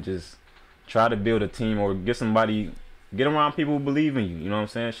 man. Yeah. Like, just try to build a team or get around people who believe in you. You know what I'm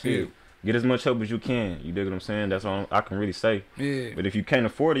saying? Shit. Yeah. Get as much help as you can. You dig what I'm saying? That's all I can really say. Yeah. But if you can't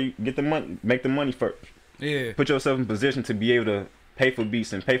afford it, get the money, make the money first. Yeah. Put yourself in position to be able to pay for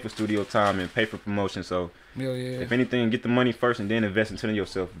beats and pay for studio time and pay for promotion. So, yeah. If anything, get the money first and then invest into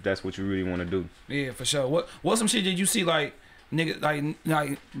yourself if that's what you really want to do. Yeah, for sure. What's some shit that you see like niggas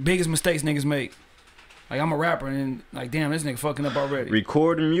like biggest mistakes niggas make? Like, I'm a rapper and like, damn, this nigga fucking up already.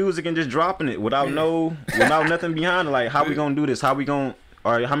 Recording music and just dropping it without without nothing behind it. Like, how we gonna do this? How we gonna,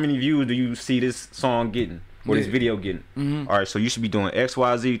 all right, how many views do you see this song getting or this video getting? All right, so you should be doing X,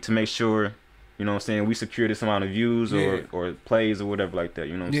 Y, Z to make sure, you know what I'm saying, we secure this amount of views or plays or whatever like that.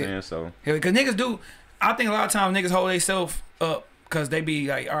 You know what I'm saying? So, yeah, because niggas do, I think a lot of times niggas hold themselves up because they be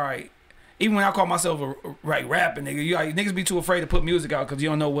like, all right, even when I call myself a rapping nigga, niggas be too afraid to put music out because you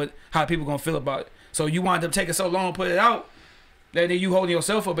don't know how people gonna feel about it. So you wind up taking so long to put it out that then you holding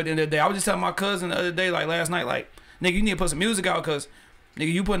yourself up at the end of the day. I was just telling my cousin the other day, like last night, like, nigga, you need to put some music out because,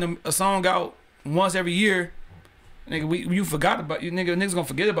 nigga, you putting a song out once every year, nigga, you forgot about you, niggas gonna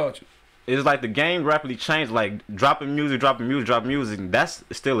forget about you. It's like the game rapidly changed, like dropping music, that's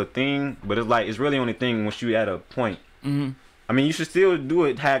still a thing, but it's like, it's really only thing once you at a point. I mean, you should still do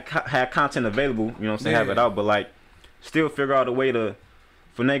it, have content available, you know what I'm saying, have it out, but like, still figure out a way to,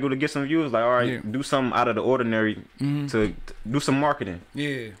 for nigga to get some views, like, all right, do something out of the ordinary to do some marketing.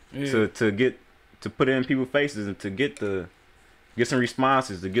 To put it in people's faces and to get some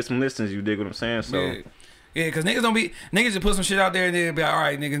responses, to get some listens, you dig what I'm saying? So because niggas just put some shit out there and they'll be like, all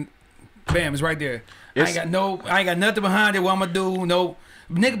right, nigga, bam, it's right there. I ain't got nothing behind it, what I'm gonna do, no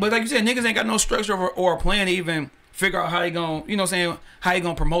nigga, but like you said, niggas ain't got no structure or a plan to even figure out how they gonna, you know what I'm saying, how you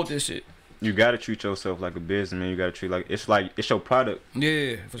gonna promote this shit. You gotta treat yourself like a business, man. You gotta treat it's your product.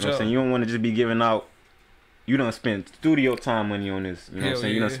 Yeah, for sure. You know what I'm saying? You don't want to just be giving out. You done spent studio time money on this. You know what I'm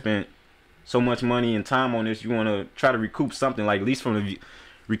saying? You done spent so much money and time on this. You want to try to recoup something, like at least from the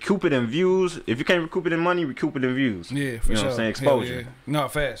recoup it in views. If you can't recoup it in money, recoup it in views. Yeah, for sure. You know what I'm saying? Exposure. No,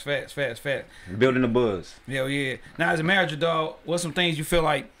 fast. Building the buzz. Hell yeah. Now, as a manager, dog, what's some things you feel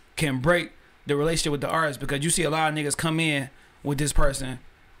like can break the relationship with the artist? Because you see a lot of niggas come in with this person,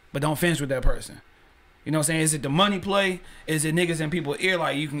 but don't finish with that person. You know what I'm saying? Is it the money play? Is it niggas in people's ear?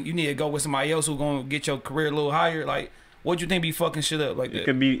 Like, you need to go with somebody else who's gonna get your career a little higher. Like, what you think be fucking shit up like that? It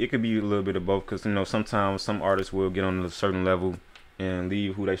could be a little bit of both, because you know sometimes some artists will get on a certain level and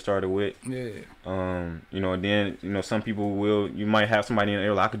leave who they started with. Yeah. You know, and then you know some people will. You might have somebody in the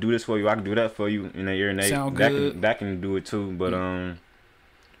ear like, I could do this for you, I could do that for you in their ear, and that can do it too. But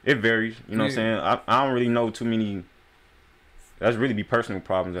it varies. You know what I'm saying? I don't really know too many. That's really be personal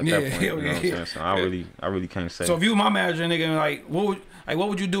problems at that point. You know what I'm saying? So I really can't say. So if you my manager, nigga, like what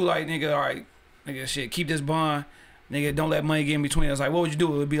would you do? Like, nigga, all right, nigga, shit, keep this bond, nigga, don't let money get in between us. Like, what would you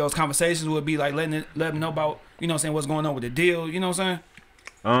do? It would be those conversations. Would be like let them know about, you know what I'm saying, what's going on with the deal. You know what I'm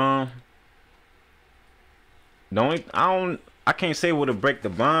saying? I can't say what to break the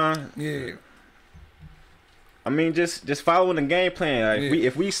bond. Yeah. I mean, just following the game plan. Like,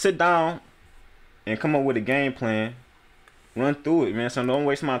 if we sit down and come up with a game plan, run through it, man. So don't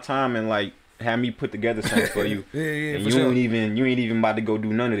waste my time and like have me put together something for you. And you ain't even about to go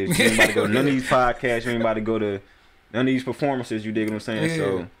do none of this. You ain't about to go to none of these podcasts. You ain't about to go to none of these performances. You dig what I'm saying?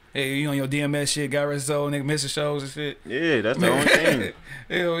 So hey, you on your DMS shit, got rid of nigga, missing shows and shit. Yeah, that's the only thing.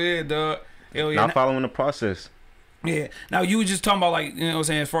 Hell yeah, dog. Hell yeah. Not following the process. Yeah. Now you were just talking about, like, you know what I'm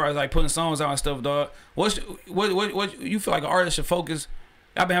saying, as far as like putting songs out and stuff, dog. What you feel like an artist should focus?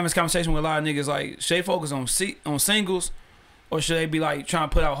 I've been having this conversation with a lot of niggas. Like, should they focus on singles? Or should they be like trying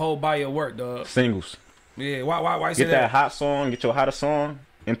to put out a whole body of work, dog? Singles. Yeah. Why say that? Get that hot song, get your hottest song,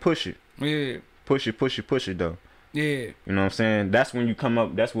 and push it. Yeah. Push it though. Yeah. You know what I'm saying? That's when you come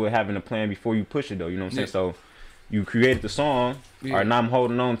up. That's what having a plan before you push it though. You know what I'm saying? So you created the song. Yeah. All right, now I'm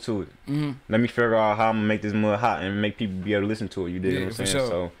holding on to it. Let me figure out how I'm gonna make this mud hot and make people be able to listen to it. You dig what I'm saying? Sure.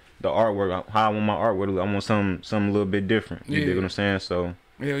 So the artwork, how I want my artwork, I want something a little bit different. You dig what I'm saying? So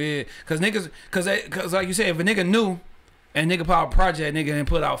yeah. Cause like you said, if a nigga knew. And nigga put out a project, nigga, and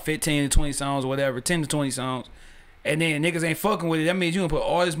put out 15 to 20 songs or whatever, 10 to 20 songs. And then niggas ain't fucking with it. That means you gonna put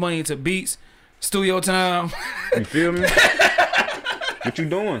all this money into beats, studio time. You feel me? What you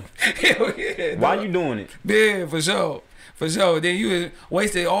doing? Hell yeah. Why you doing it? Yeah, for sure. For sure. Then you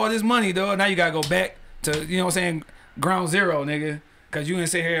wasted all this money, dog. Now you gotta go back to, you know what I'm saying, ground zero, nigga. Cause you didn't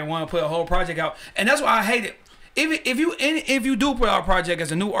sit here and want to put a whole project out. And that's why I hate it. If you do put out a project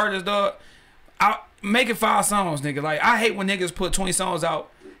as a new artist, dog, I'll make it 5 songs, nigga. Like, I hate when niggas put 20 songs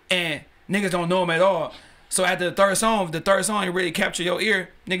out and niggas don't know them at all. So after the third song, if the third song ain't really capture your ear,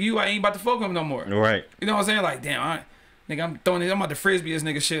 nigga, you ain't about to fuck with him no more. Right. You know what I'm saying? Like, damn, nigga, I'm about to frisbee this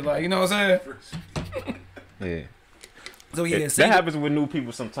nigga shit. Like, you know what I'm saying? Yeah. So yeah, that happens with new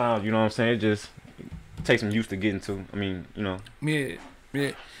people sometimes. You know what I'm saying? It just takes some used to getting to. I mean, you know. Yeah,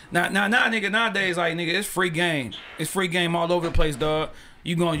 yeah. Now, nigga, nowadays, like, nigga, it's free game. It's free game all over the place, dog.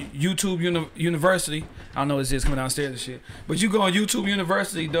 You go on YouTube University. I don't know what this is coming downstairs and shit. But you go on YouTube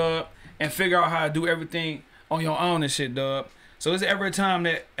University, dog, and figure out how to do everything on your own and shit, dog. So it's every time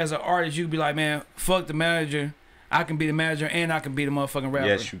that as an artist you be like, man, fuck the manager. I can be the manager and I can be the motherfucking rapper.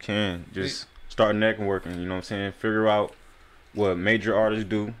 Yes, you can. Just start networking, you know what I'm saying? Figure out what major artists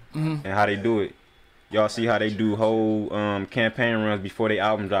do and how they do it. Y'all see how they do whole campaign runs before they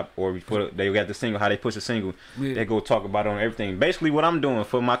album drop or before they got the single, how they push the single. Yeah. They go talk about it on everything. Basically what I'm doing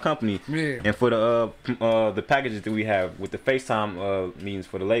for my company and for the packages that we have with the FaceTime meetings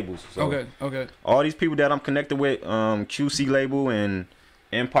for the labels. So okay. All these people that I'm connected with, QC label and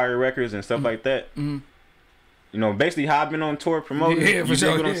Empire Records and stuff like that. You know, basically how I've been on tour promoting. Yeah, for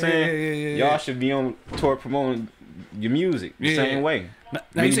sure. What I'm saying? Y'all should be on tour promoting your music the same way. Now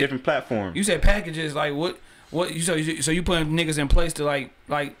many different platforms. You said packages, like what so you putting niggas in place to like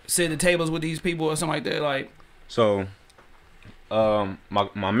sit at the tables with these people or something like that, like. So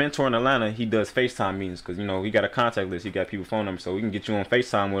my mentor in Atlanta, he does FaceTime meetings because, you know, he got a contact list, he got people phone numbers, so we can get you on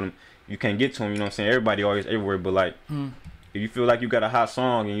FaceTime with him. You can't get to him, you know what I'm saying? Everybody always everywhere, but like if you feel like you got a hot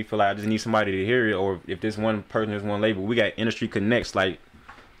song and you feel like I just need somebody to hear it, or if this one person is one label, we got industry connects like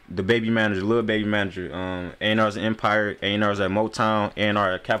the baby manager, little baby manager, A&R's at Empire, A&R's at Motown,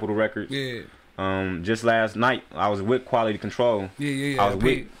 A&R at Capitol Records. Yeah. Just last night I was with Quality Control. Yeah. I was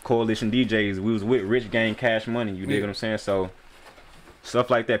with Coalition DJs. We was with Rich Gang Cash Money. You dig what I'm saying? So stuff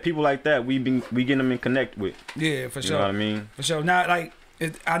like that, people like that, we getting them in connect with. Yeah, for sure. You know what I mean? For sure. Now, like,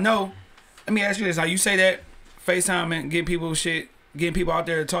 I know. Let me ask you this: how you say that FaceTime and getting people out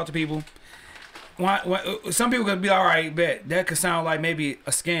there to talk to people. Some people gonna be all right, bet that could sound like maybe a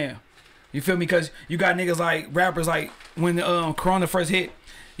scam. You feel me? Because you got niggas like rappers like when the Corona first hit,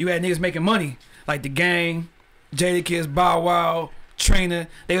 you had niggas making money like The Gang, Jadakiss, Bow Wow, Trina.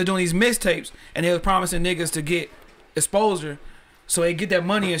 They were doing these mixtapes and they was promising niggas to get exposure, so they get that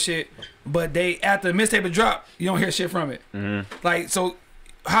money and shit. But they after the mixtape drop, you don't hear shit from it. Like, so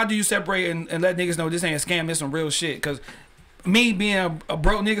how do you separate and let niggas know this ain't a scam, this some real shit? Because me being a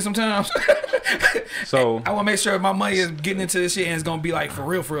broke nigga sometimes, so I want to make sure my money is getting into this shit and it's gonna be like for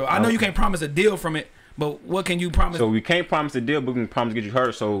real. I know you can't promise a deal from it, but what can you promise? So we can't promise a deal, but we can promise to get you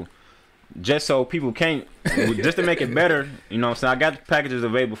heard. So just so people can't, just to make it better, you know what I'm saying? I got the packages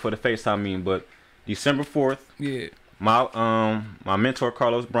available for the FaceTime meeting, but December 4th, my mentor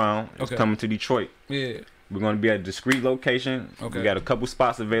Carlos Brown is coming to Detroit. We're gonna be at a discreet location. We got a couple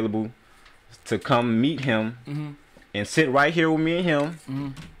spots available to come meet him. And sit right here with me and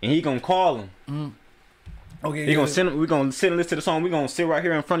him, and he gonna call him. He gonna send him. We gonna sit and listen to the song. We gonna sit right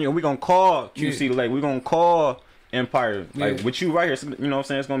here in front of you. We gonna call QC like we gonna call Empire like with you right here. You know what I'm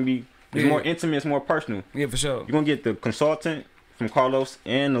saying? It's gonna be more intimate. It's more personal. Yeah, for sure. You're gonna get the consultant from Carlos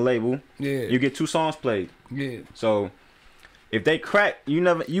and the label. Yeah. You get 2 songs played. Yeah. So if they crack,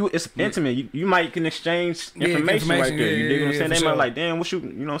 it's intimate. You might can exchange information right there. You dig what I'm saying? They might like, damn, what you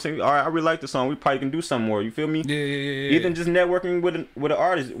know what I'm saying? All right, I really like the song. We probably can do something more. You feel me? Yeah. Even just networking with an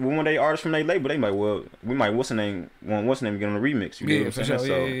artist, with one of they artists from their label, they might, well, we might what's the name get on a remix. You dig what I'm saying?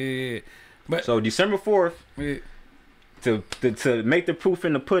 Sure. Yeah. But so December 4th, to make the proof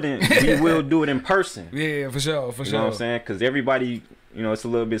in the pudding, we will do it in person. Yeah, for sure. You know what I'm saying? Because everybody, you know, it's a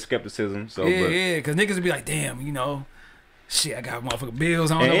little bit skepticism. So because niggas would be like, damn, you know. Shit, I got motherfucking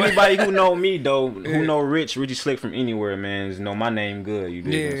bills on. And anybody who know me though, who know Richy Slick from anywhere, man, just know my name good. You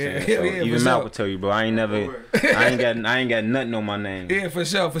dig what I'm saying? So even Matt will tell you, bro. I ain't got nothing on my name. Yeah, for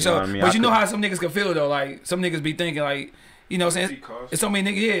sure. You know what I mean? But you know how some niggas can feel though. Like some niggas be thinking like, you know what I'm saying? It's so many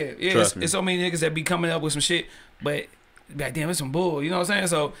niggas. It's so many niggas that be coming up with some shit, but like, damn, it's some bull. You know what I'm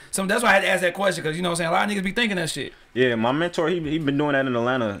saying? So that's why I had to ask that question, because you know what I'm saying, a lot of niggas be thinking that shit. Yeah, my mentor, he been doing that in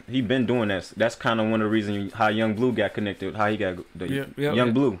Atlanta. He been doing that. That's kind of one of the reasons how Young Blue got connected. How he got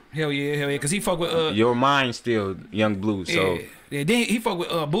Young Blue. Hell yeah, because he fuck with Your Mind still Young Blue. So then he fuck with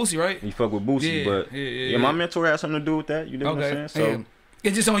Boosie, right? He fuck with Boosie, but my mentor had something to do with that. You know what I'm saying? So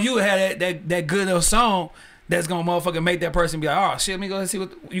it's just on you had that good song that's gonna motherfucking make that person be like, oh shit, let me go and see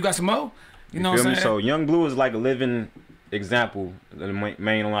what you got some more. You know what I'm saying? So Young Blue is like a living example, the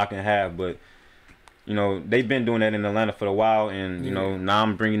main one I can have, but you know they've been doing that in Atlanta for a while, and you know now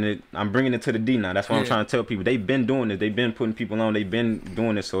I'm bringing it to the D now. That's what I'm trying to tell people. They've been doing it. They've been putting people on. They've been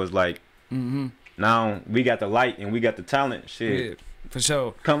doing it. So it's like now we got the light and we got the talent. Shit. Yeah. For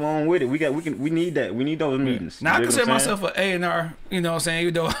sure. Come on with it. We need that. We need those meetings. Now I consider myself an A&R, you know what I'm saying?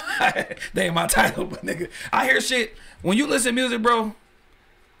 Even though they ain't my title, but nigga, I hear shit. When you listen to music, bro,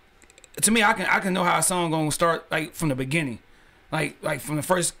 to me I can know how a song gonna start like from the beginning. Like from the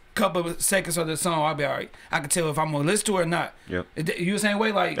first couple of seconds of the song, I'll be alright. I can tell if I'm gonna listen to it or not. Yep. You the same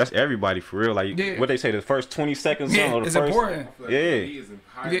way? Like that's everybody for real. Like what they say, the first 20 seconds song or the it's first, important.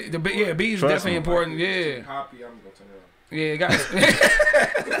 Like The beat is definitely important. Yeah. Poppy, I'm gonna turn it on. Yeah,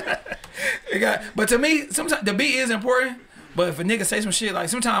 it got. But to me, sometimes the beat is important. But if a nigga say some shit, like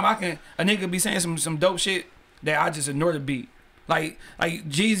sometimes a nigga be saying some dope shit that I just ignore the beat. Like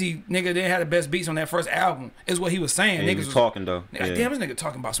Jeezy, nigga didn't have the best beats on that first album. Is what he was saying. Niggas was talking though. Like, damn, this nigga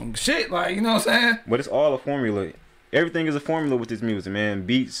talking about some shit. Like, you know what I'm saying? But it's all a formula. Everything is a formula with this music, man.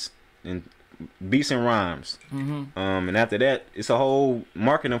 Beats and rhymes. And after that, it's a whole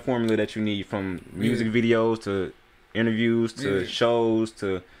marketing formula that you need, from music videos to interviews to shows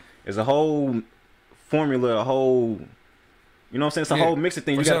to. It's a whole formula, a whole. You know what I'm saying? It's a whole mix of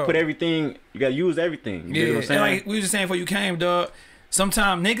things. You gotta put everything. You gotta use everything. You know what I'm saying? And like we was just saying before you came, dog.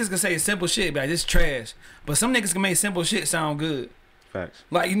 Sometimes niggas can say simple shit, but like, this trash. But some niggas can make simple shit sound good. Facts.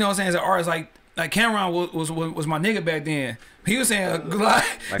 Like, you know what I'm saying? As an artist, like Cameron was my nigga back then. He was saying like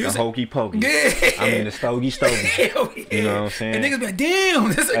a hokey pokey. Yeah. I mean the stogie. Hell yeah. You know what I'm saying? And niggas be like, damn,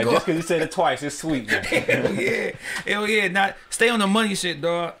 this is like, just because you said it twice, it's sweet. Hell yeah. Not stay on the money shit,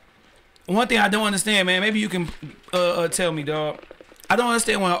 dog. One thing I don't understand, man. Maybe you can tell me, dog. I don't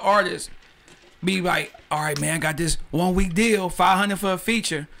understand when an artist be like, all right, man, I got this 1 week deal, 500 for a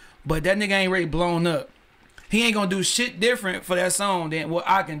feature, but that nigga ain't really blown up. He ain't gonna do shit different for that song than what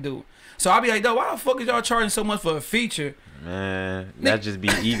I can do. So I'll be like, dog, why the fuck is y'all charging so much for a feature? Man, that just be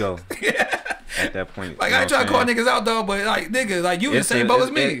ego. At that point. Like, I ain't trying to call niggas out, though, but like, niggas, like, you the same boat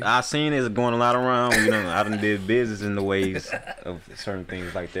as me. I seen it going a lot around. You know, I done did business in the ways of certain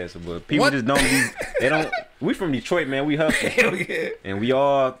things like that. So, but people just don't be, they don't, we from Detroit, man. We hustle. Hell yeah. And we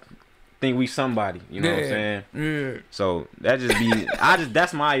all think we somebody. You know what I'm saying? Yeah. So, that just be,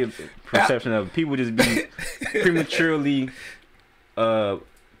 that's my perception of it. People just be prematurely, putting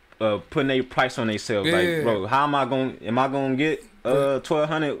a price on themselves. Like, bro, how am I gonna get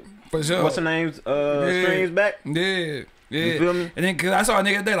 1,200? For sure. What's the name's streams back? Yeah. You feel me? And then cause I saw a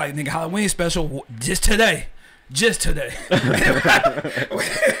nigga there like, nigga, Halloween special just today.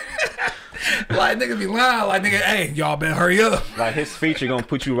 Like, nigga be lying. Like, nigga, hey, y'all better hurry up. Like, his feature gonna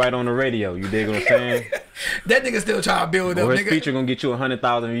put you right on the radio. You dig what I'm saying? That nigga still trying to build up. Or his feature gonna get you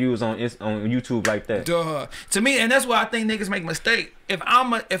 100,000 views on YouTube like that. Duh. To me, and that's why I think niggas make mistake. If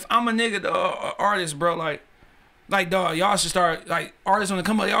I'm a nigga, artist, bro, like, dog, y'all should start, like, artists when they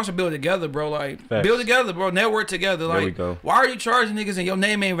come up, y'all should build together, bro. Like, build together, bro. Network together. Like, there we go. Why are you charging niggas and your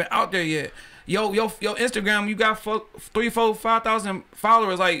name ain't even out there yet? Yo, Instagram, you got 3, 4, 5,000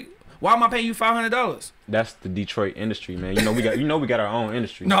 followers. Like, why am I paying you $500? That's the Detroit industry, man. You know we got our own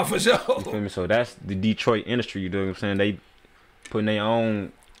industry. No, for sure. You feel me? So that's the Detroit industry. You know what I'm saying? They putting their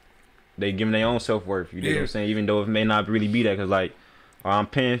own, they giving their own self worth. You know what I'm saying? Even though it may not really be that, cause like, I'm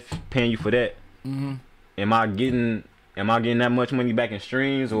paying you for that. Am I getting that much money back in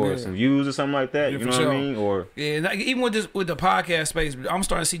streams or some views or something like that? You know what I mean? Or like, even with the podcast space, I'm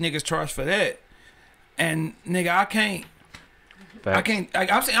starting to see niggas charge for that, and nigga, I can't.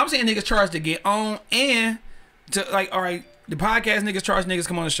 Like, I'm saying niggas charge to get on and to, like, all right, the podcast niggas charge niggas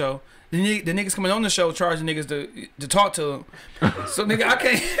come on the show. The niggas coming on the show charging niggas to talk to them. So nigga,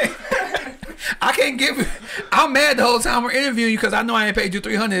 I can't give. I'm mad the whole time we're interviewing you because I know I ain't paid you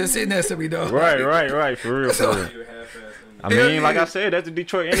 $300 sitting next to me, though. Right, for real. I mean, like I said, that's the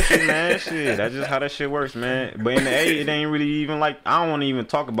Detroit industry, man. Shit, that's just how that shit works, man. But in the A, it ain't really even like, I don't want to even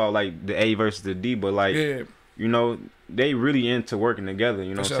talk about like the A versus the D, but like, you know, they really into working together.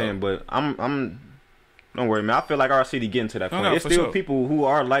 You know what I'm saying? But I'm. Don't worry, man. I feel like our city getting to that point. There's still people who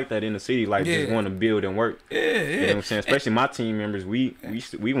are like that in the city, like just want to build and work. You know what I'm saying? Especially my team members. We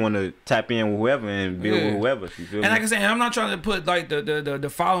want to tap in with whoever and build with whoever. You feel me? And like I said, I'm not trying to put like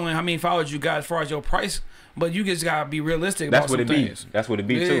the following, how many followers you got as far as your price, but you just gotta be realistic about some things. That's what it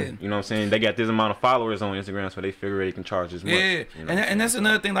be too. You know what I'm saying? They got this amount of followers on Instagram, so they figure they can charge as much. Yeah, you know and that's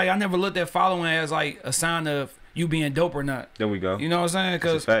another thing. Like, I never looked at following as like a sign of you being dope or not. There we go. You know what I'm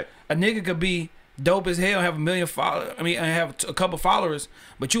saying? Because a nigga could be dope as hell, have 1 million followers. I mean, I have a couple followers,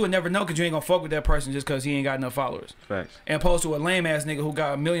 but you would never know because you ain't gonna fuck with that person just because he ain't got enough followers. Facts. And opposed to a lame ass nigga who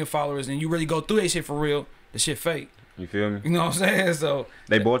got 1 million followers and you really go through that shit for real, the shit fake. You feel me? You know what I'm saying? So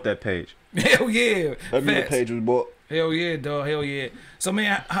they bought that page. Hell yeah. That page was bought. Hell yeah, dog. Hell yeah. So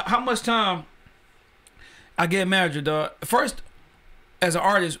man, how much time I get a manager, dog? First, as an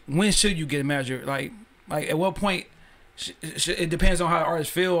artist, when should you get a manager? Like at what point? It depends on how the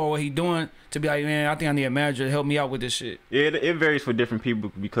artist feel or what he doing to be like, man, I think I need a manager to help me out with this shit. Yeah, it varies for different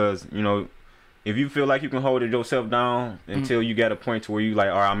people because, you know, if you feel like you can hold it yourself down until you get a point to where you like,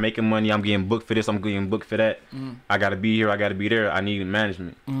 all right, I'm making money, I'm getting booked for this, I'm getting booked for that, I gotta be here, I gotta be there, I need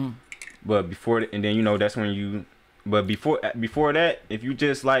management. But before, and then, you know, that's when you, but before that, if you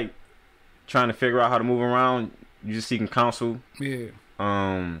just like trying to figure out how to move around, you just seeking counsel. Yeah.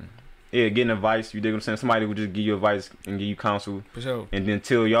 Yeah, getting advice, you dig what I'm saying? Somebody would just give you advice and give you counsel. For sure. And then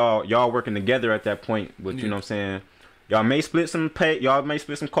till y'all working together at that point, but you know what I'm saying? Y'all may split some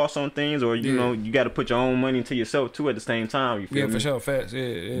costs on things, or you know, you got to put your own money into yourself too at the same time. You feel me? For sure, facts.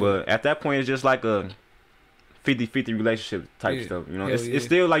 Yeah. But at that point, it's just like a 50-50 relationship type stuff. You know, it's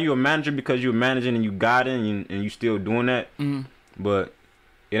still like you're a manager because you're managing and you got it and you still doing that. But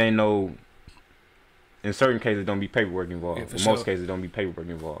it ain't no. In certain cases, don't be paperwork involved. In most cases, don't be paperwork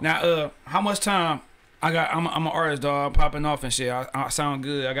involved. Now, how much time I got? I'm an artist, dog. I'm popping off and shit. I sound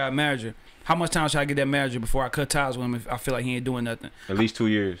good. I got a manager. How much time should I get that manager before I cut ties with him if I feel like he ain't doing nothing? At least 2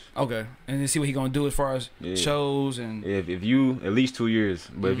 years. Okay, and then see what he gonna do as far as shows and. If you at least 2 years,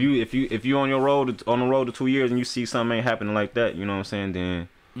 but if you on the road to 2 years and you see something ain't happening like that, you know what I'm saying?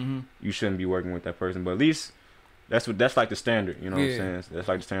 Then you shouldn't be working with that person. But at least. That's like the standard, you know what I'm saying? That's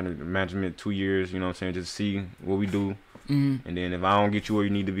like the standard management, 2 years, you know what I'm saying? Just see what we do. And then if I don't get you where you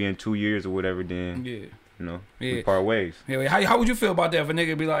need to be in 2 years or whatever, then, you know, we part ways. Yeah, how would you feel about that if a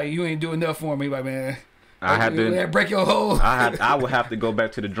nigga be like, you ain't doing enough for me? Like, man, I have to break your hole. I would have to go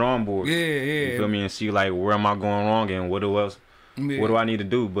back to the drawing board. You feel me? And see, like, where am I going wrong and what do I need to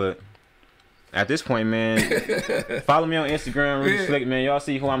do? But at this point, man, follow me on Instagram, Richy Slick, man. Y'all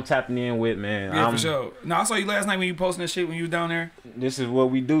see who I'm tapping in with, man. Yeah, for sure. No, I saw you last night when you posting that shit when you was down there. This is what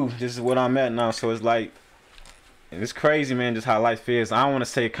we do. This is what I'm at now. So it's like, it's crazy, man, just how life is. I don't want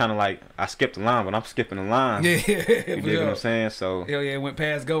to say kind of like I skipped the line, but I'm skipping the line. Yeah, you dig what I'm saying? So hell yeah, it went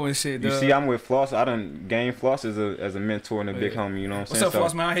past go and shit. You see, I'm with Floss. I done gained Floss as a mentor and a big homie. You know what I'm saying? What's up,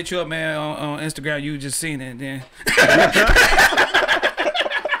 Floss, man? I hit you up, man, on Instagram. You just seen it, then.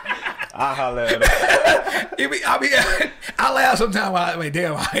 I holler at him. I laugh sometimes. I mean,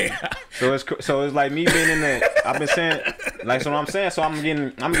 damn. So it's like me being in that. I've been saying, like, so what I'm saying. So I'm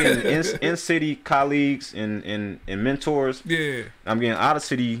getting in city colleagues and mentors. Yeah. I'm getting out of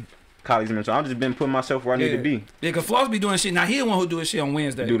city colleagues and mentors. I've just been putting myself where I need to be. Yeah, cause Floss be doing shit. Now he the one who do his shit on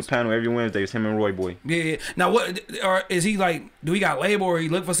Wednesdays. Do the panel every Wednesday. It's him and Roy Boy. Yeah. Now what? Or is he like? Do he got label or he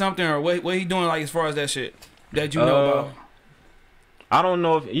look for something or what he doing like as far as that shit that you know about? I don't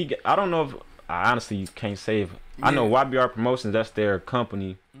know if I honestly can't say. I know YBR Promotions, that's their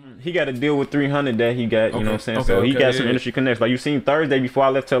company. He got a deal with 300 that he got, you know what I'm saying? So he got some industry connects. Like you seen Thursday before I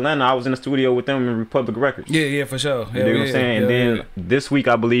left to Atlanta, I was in the studio with them in Republic Records. Yeah, for sure. You know what I'm saying? And then this week,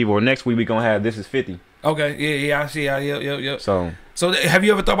 I believe, or next week, we gonna have This Is 50. Okay, yeah, I see. Yep. So have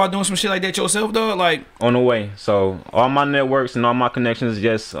you ever thought about doing some shit like that yourself, though? Like on the way. So all my networks and all my connections,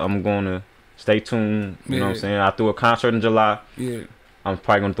 yes, I'm gonna stay tuned. You know what I'm saying? I threw a concert in July. Yeah. I'm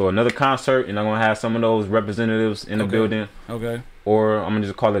probably gonna throw another concert, and I'm gonna have some of those representatives in the building. Okay. Or I'm gonna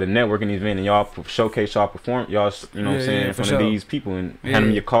just call it a networking event, and y'all showcase y'all perform, y'all, you know what I'm saying, in front of these people, and hand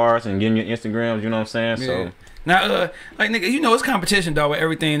them your cards and give them your Instagrams. You know what I'm saying? So now, like nigga, you know it's competition, dog. With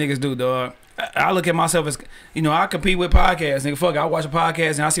everything niggas do, dog. I look at myself as, you know, I compete with podcasts, nigga. Fuck, I watch a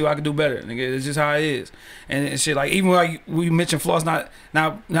podcast and I see what I can do better, nigga. It's just how it is, and shit. Like even like we mentioned Floss, not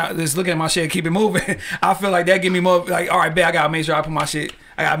just looking at my shit, keep it moving. I feel like that give me more like, all right, bet I gotta make sure I put my shit.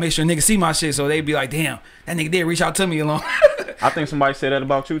 I gotta make sure niggas see my shit, so they be like, damn, that nigga did reach out to me alone. I think somebody said that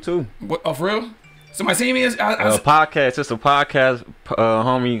about you too. What, oh, for real? Somebody seen me? Podcast. It's a podcast,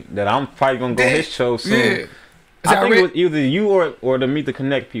 homie, that I'm probably gonna go his show soon. Yeah. I think it was either you or the Meet the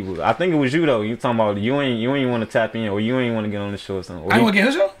Connect people. I think it was you though. You talking about you ain't want to tap in, or you ain't want to get on the show or something. Or I didn't want to get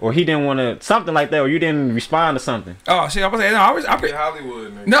on the show, or he didn't want to something like that, or you didn't respond to something. Oh shit! I was saying no. I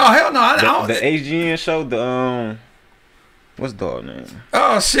Hollywood. Nigga. No, hell no. I don't. The AGN show. The what's the dog name?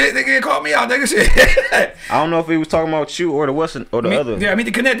 Oh shit! They called me out, nigga. Shit. I don't know if he was talking about you or the other. Yeah, Meet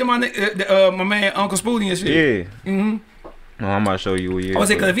the Connect to my man Uncle Spoonie and shit. Yeah. No, I'm about to show you what you. I was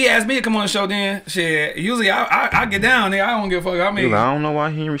saying, cause if he asked me to come on the show, then shit. Usually I get down there. I don't give a fuck. I mean, I don't know why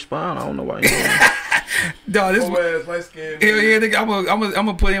he didn't respond. I don't know why. Dog, this light skin. Yeah, nigga, I'm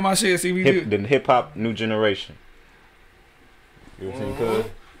gonna put in my shit. See we do the hip hop new generation. You know what I'm saying?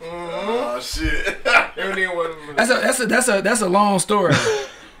 Oh shit! That's a long story.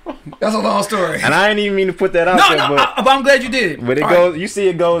 That's a long story. And I ain't even mean to put that out there. But I'm glad you did it. But it goes. Right. You see,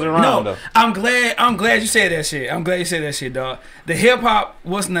 it goes around. No, though. I'm glad you said that shit. I'm glad you said that shit, dog. The hip hop,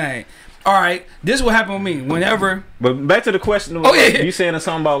 what's name? All right, this is what happened with me. Whenever. But back to the question. Of, you saying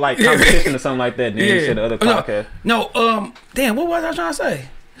something about like competition or something like that. Then you said the other podcast. No. Damn. What was I trying to say?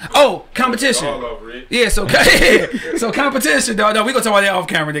 Oh, competition. Yeah, so competition, dog. No, we gonna talk about that off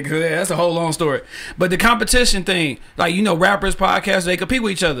camera, nigga. That's a whole long story. But the competition thing, like rappers, podcasters, they compete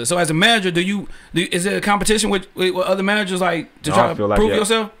with each other. So as a manager, is it a competition with other managers, like to try to prove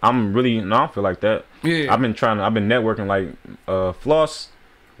yourself? I don't feel like that. Yeah, I've been networking. Like Floss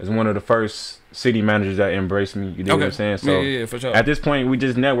is one of the first city managers that embraced me. You know what I'm saying? So yeah, for sure. At this point, we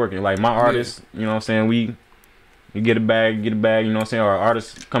just networking. Like my artists, you know what I'm saying? You get a bag, you know what I'm saying? Our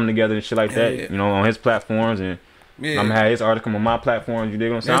artists come together and shit like that, you know, on his platforms. And I'm going to have his artists come on my platforms, you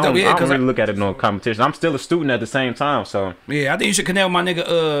dig what I'm saying? I don't really look at it no competition. I'm still a student at the same time, so. Yeah, I think you should connect with my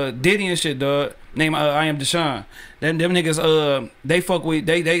nigga Diddy and shit, dog. Name I Am Deshaun. Them niggas, they fuck with,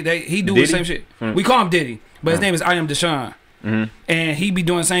 he do the same shit. We call him Diddy, but his name is I Am Deshaun. And he be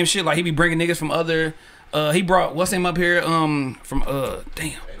doing the same shit, like he be bringing niggas from other, he brought, what's him up here, from,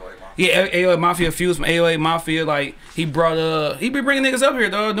 damn. Yeah, AOA Mafia Fuse from AOA Mafia. Like he be bringing niggas up here,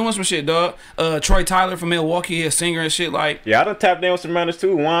 dog, doing some shit, dog. Troy Tyler from Milwaukee, a singer and shit. Like I done tapped down with some runners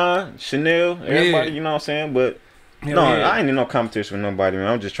too. Juan, Chanel, everybody. You know what I'm saying? But I ain't in no competition with nobody, man.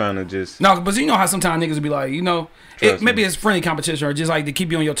 I'm just trying to but you know how sometimes niggas be like, maybe it's friendly competition or just like to keep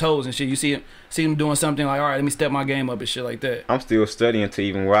you on your toes and shit. You see them doing something like, all right, let me step my game up and shit like that. I'm still studying to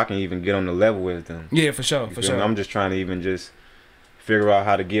even where I can even get on the level with them. Yeah, for sure, for sure. I'm just trying to even just figure out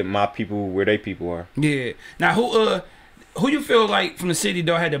how to get my people where they people are. Yeah. Now, who you feel like from the city,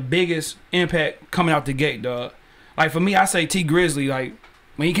 dog, had the biggest impact coming out the gate, dog? Like, for me, I say T Grizzly. Like,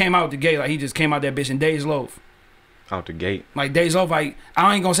 when he came out the gate, like, he just came out that bitch in Days Loaf. Out the gate? Like, Days Loaf, like,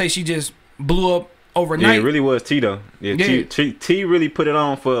 I ain't gonna say she just blew up overnight. Yeah, it really was T, though. Yeah, T really put it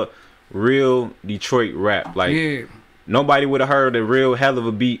on for real Detroit rap. Like, nobody would have heard a real hell of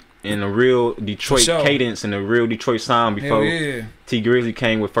a beat and a real Detroit cadence and a real Detroit sound before T Grizzly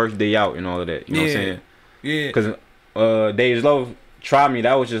came with First Day Out and all of that. You know what I'm saying? Yeah. Because Days Low Try Me,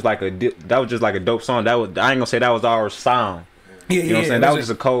 that was just like a dope song. I ain't gonna say that was our sound. You know what I'm saying? That was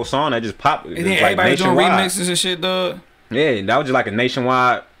just a cold song that just popped. And then everybody doing remixes and shit, dog. Yeah, that was just like a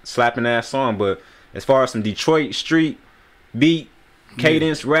nationwide slapping ass song. But as far as some Detroit street beat,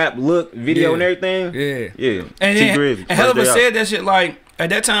 cadence, rap, look, video, and everything, yeah. And T Grizzly, and Hell of a said that shit like. At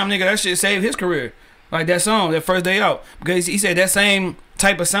that time, nigga, that shit saved his career. Like that song, that First Day Out. Because he said that same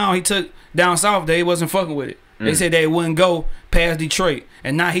type of sound he took down south, they wasn't fucking with it. They said they wouldn't go past Detroit.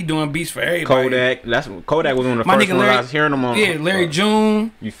 And now he doing beats for everybody. Kodak was one of the first ones I was hearing him on. Yeah, Larry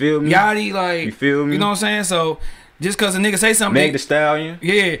June. You feel me? Yachty, like. You feel me? You know what I'm saying? So, just because a nigga say something. Meg Thee Stallion.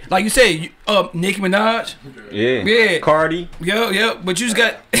 Yeah. Like you said, Nicki Minaj. Yeah. Cardi. Yeah. But you just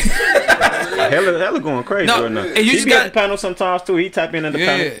got. hella going crazy right now. And you just got the panel sometimes too. He tap in at the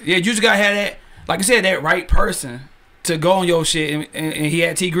panel. Yeah, you just gotta have that, like I said, that right person to go on your shit. And he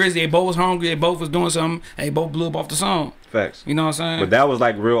had T Grizzly. They both was hungry. They both was doing something. And they both blew up off the song. Facts. You know what I'm saying? But that was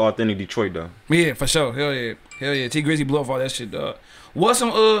like real authentic Detroit though. Yeah, for sure. Hell yeah. T Grizzly blew up all that shit, dog. What's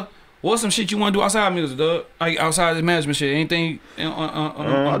some shit you want to do outside music, dog? Like outside the management shit? Anything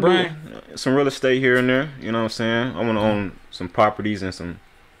on the brain? Some real estate here and there. You know what I'm saying? I want to own some properties and some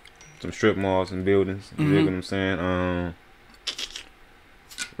strip malls and buildings. You know what I'm saying?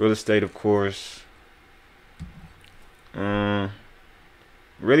 Real estate, of course.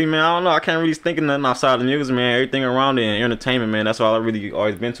 Really, man, I don't know. I can't really think of nothing outside of music, man. Everything around it and entertainment, man. That's all I really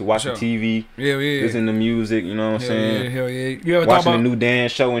always been to. Watching TV, listening to music. You know what I'm saying? Hell yeah. You ever watching a new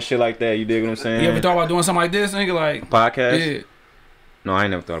dance show and shit like that? You dig what I'm saying? You ever thought about doing something like this, nigga? Like podcast? Yeah. No, I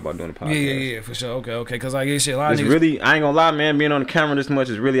ain't never thought about doing a podcast. Yeah, for sure. Okay. Cause like shit, a lot of it's niggas. Really, I ain't gonna lie, man. Being on the camera this much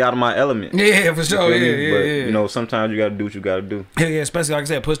is really out of my element. Yeah, for sure. Yeah. But you know, sometimes you gotta do what you gotta do. Yeah. Especially like I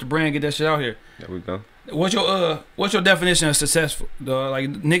said, push the brand, get that shit out here. There we go. What's your definition of successful? Like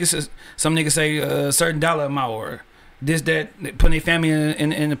some niggas say a certain dollar amount or this that putting their family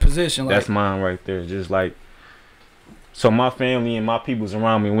in a position. Like, that's mine right there. Just like. So my family and my people's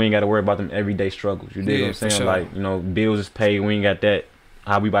around me, we ain't got to worry about them everyday struggles. You dig what I'm saying? Sure. Like, you know, bills is paid. We ain't got that.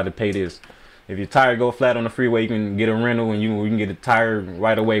 How we about to pay this? If your tire go flat on the freeway, you can get a rental and you can get a tire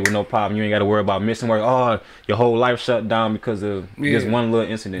right away with no problem. You ain't got to worry about missing work. Oh, your whole life shut down because of just one little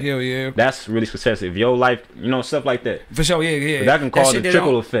incident. Hell yeah. That's really success. If your life, stuff like that. For sure, yeah. But that can cause a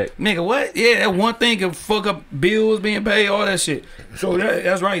trickle effect. Nigga, what? Yeah, that one thing can fuck up bills being paid, all that shit. So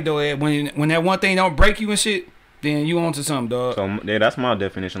that's right, though. Ed. When that one thing don't break you and shit, then you on to something, dog. So, yeah, that's my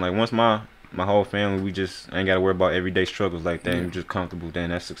definition. Like, once my whole family, we just ain't got to worry about everyday struggles like that. Yeah. We're just comfortable.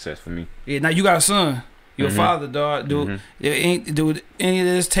 Then that's success for me. Yeah, now you got a son. You're a father, dog. Do any of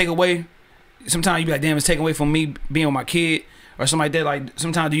this take away? Sometimes you be like, damn, it's taken away from me being with my kid or something like that. Like,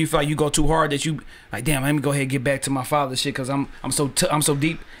 sometimes do you feel like you go too hard that you like, damn, let me go ahead and get back to my father's shit because I'm so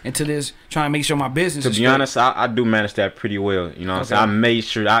deep into this trying to make sure my business. To be honest, I do manage that pretty well. You know what I'm saying? I made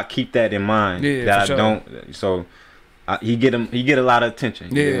sure I keep that in mind that I don't. So he get a lot of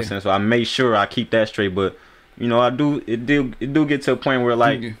attention. You know what I'm saying? So I made sure I keep that straight, but. It do get to a point where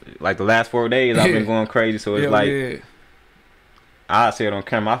like the last 4 days I've been going crazy. So it's I say it on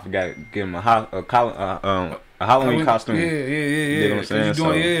camera. I forgot to give him a Halloween costume. Yeah. You know what I'm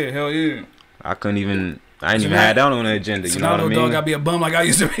saying? Hell yeah. I ain't even had that on the agenda. So you know what I mean? Dog gotta be a bum like I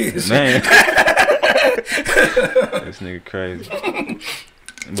used to be. Man, this nigga crazy.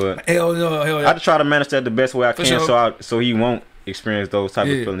 But hell yeah. I just try to manage that the best way I can, so he won't experience those type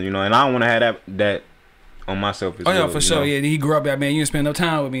of feelings. And I don't want to have that on myself as well. For sure. Yeah, he grew up that man. You didn't spend no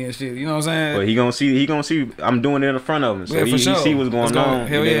time with me and shit. You know what I'm saying? But he gonna see. I'm doing it in front of him, so he see what's going on.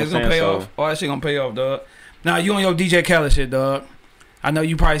 Hell yeah, it's gonna pay off. All that shit gonna pay off, dog. Now you on your DJ Khaled shit, dog. I know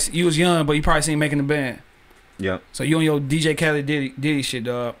you was young, but you probably seen making the band. Yep. So you on your DJ Khaled Diddy shit,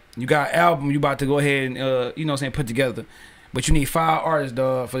 dog. You got an album you about to go ahead and you know what I'm saying, put together. But you need 5 artists,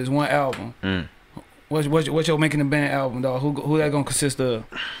 dog, for this one album. What's your making the band album, dog? Who that gonna consist of?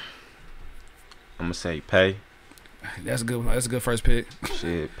 I'm gonna say Pay. That's a good first pick.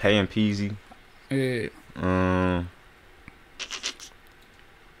 Shit, Pay and Peasy. Yeah.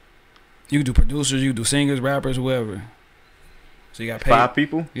 You can do producers, you can do singers, rappers, whoever. So you got Pay. 5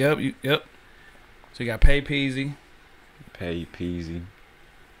 people? Yep. So you got Pay, Peasy. Pay, Peasy.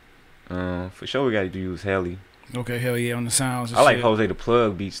 For sure we gotta use Helly. Okay, hell yeah, on the sounds and I like shit. Jose the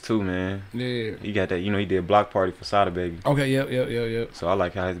Plug beats too, man. Yeah. He got that, he did Block Party for Sada Baby. Okay, yep. So I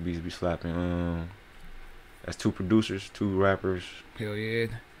like how his beats be slapping. That's 2 producers, 2 rappers. Hell yeah.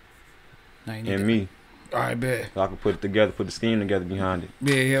 And me. Alright, bet. So I can put it together, put the scheme together behind it.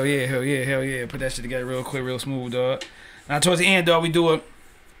 Yeah, hell yeah. Put that shit together real quick, real smooth, dog. Now towards the end, dog, we do a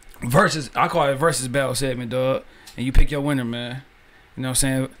versus. I call it a versus battle segment, dog. And you pick your winner, man. You know what I'm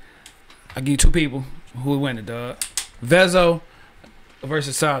saying? I give you 2 people who would win it, dog. Vezo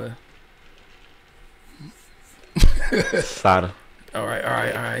versus Sada. Sada. All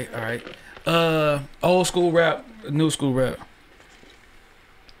right. Old school rap, new school rap.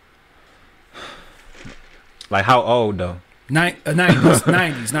 Like how old though? 90s.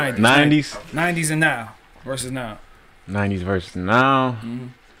 90s and now versus now. 90s versus now.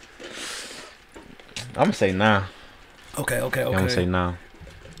 I'm gonna say now. Okay. I'm gonna say now.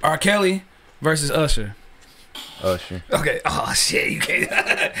 R. Kelly versus Usher. Usher. Okay. Oh shit, you can't.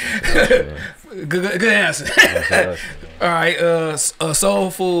 good answer. All right.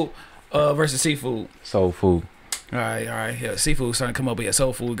 Soul Food versus Seafood. Soul Food. All right. Yeah, Seafood starting to come up, but yeah,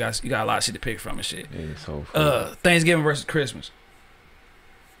 Soul Food you got a lot of shit to pick from and shit. Yeah, Soul Food. Thanksgiving versus Christmas.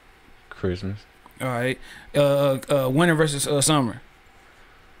 Christmas. All right. Winter versus summer.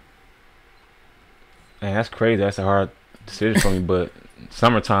 Man, that's crazy. That's a hard decision for me, but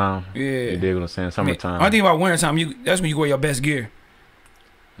summertime. Yeah. You dig what I'm saying? Summertime. I think about wintertime, that's when you wear your best gear.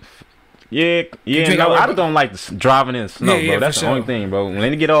 Yeah. No, I don't like driving in the snow, bro. That's the only thing, bro. When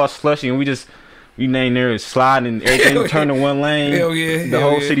they get all slushy and we name there sliding and everything turn to one lane. Hell yeah. The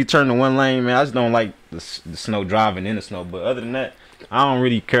whole city turn to one lane, man. I just don't like the snow, driving in the snow. But other than that, I don't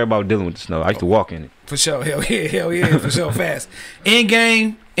really care about dealing with the snow. I used to walk in it. For sure. Hell yeah. For sure. Fast.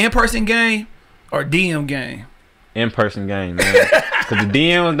 In-person game, or DM game? In-person game, man. Cause the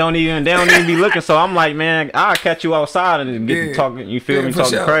DMs don't even be looking. So I'm like, man, I'll catch you outside and get to talking. You feel me?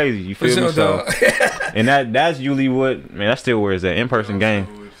 Talking crazy. You feel me? So, and that's usually what, man. That's still where it's at. In-person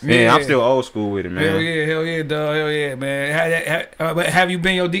game. Yeah, I'm still old school with it, man. Hell yeah, dog. Hell yeah, man. Have you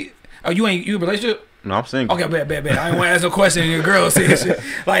been you in a relationship? No, I'm single. Okay, bet. I ain't want to ask no question. Your girl said shit.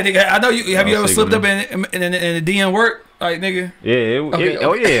 Like, nigga, I know you. Have you ever slipped up in the DM work? Like, nigga. Yeah.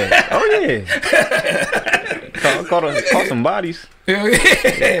 Oh yeah. Caught some bodies. Hell yeah.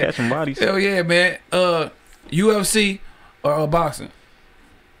 Catch some bodies. Hell yeah, man. UFC or boxing?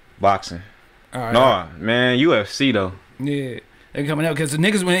 Boxing. All right. No, man. UFC though. Yeah. They coming out because the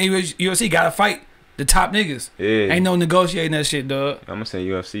niggas when UFC gotta fight the top niggas. Yeah. Ain't no negotiating that shit, dog. I'm gonna say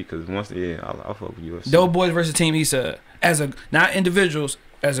UFC because once, I'll fuck with UFC. Dope Boys versus Team Eastside. As a, not individuals,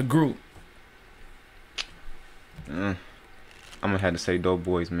 as a group. I'm gonna have to say Dope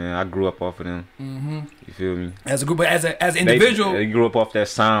Boys, man. I grew up off of them. You feel me? As a group, but as an individual. They grew up off that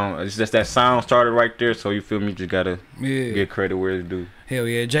sound. It's just that sound started right there, so you feel me? You just gotta get credit where it's due. Hell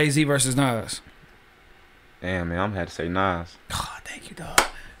yeah. Jay-Z versus Nas. Damn, man. I'm gonna have to say Nas. Oh, thank you, dog.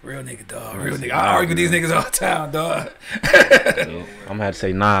 Real nigga, dog. Real nigga. I argue with these niggas all the time, dog. Yeah, I'm gonna have to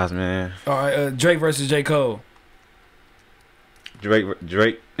say Nas, man. All right, Drake versus J. Cole. Drake.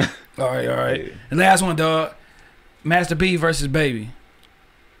 All right. Yeah. The last one, dog. Master P versus Baby.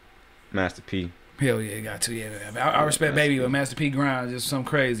 Master P. Hell yeah, got to. Yeah, I respect Baby, but Master P grind just something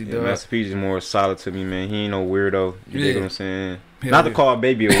crazy, dog. Master P is more solid to me, man. He ain't no weirdo. You dig what I'm saying? Hell Not to call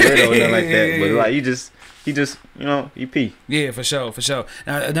Baby a weirdo or nothing like that, but like he just he P. Yeah, for sure.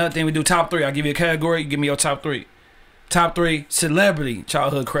 Now another thing we do, top 3. I'll give you a category. You give me your top 3. Top 3 celebrity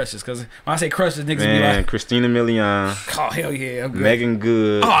childhood crushes. Because when I say crushes, niggas be like Christina Milian. Oh hell yeah, I'm good. Megan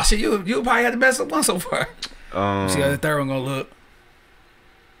Good. Oh shit, you probably had the best one so far. See how the third one gonna look.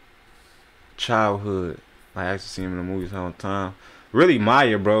 Childhood. I actually see him in the movies all the time. Really,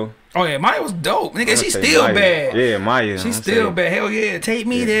 Maya, bro. Oh yeah, Maya was dope. Nigga, she's still Maya. bad. Yeah, Maya. She's still bad. Hell yeah, take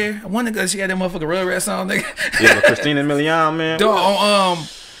me there. I wonder because she got that motherfucking Rugrats song, nigga. Yeah, but Christina Milian, man. Dog,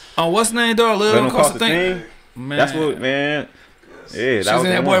 on what's the name, dog? Little Cost the Thing. Man. That's what, man. Yeah, that was in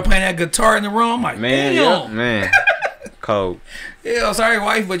that boy playing that guitar in the room. I'm like, man, damn. Yeah, man. Cold. Yeah, sorry,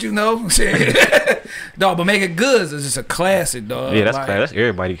 wife, but you know, shit. Dog, but Make It Good is just a classic, dog. Yeah, that's classic. That's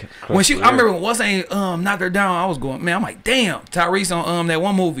everybody. When I remember when what's name knocked her down, I was going, man, I'm like, damn, Tyrese on that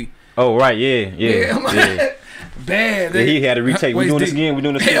one movie. Oh right, yeah. Like, bad. Yeah, he had to retake. We doing this again. We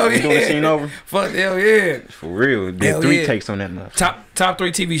doing this. We doing this scene over. Fuck hell yeah. For real. Did 3 takes on that motherfucker. Top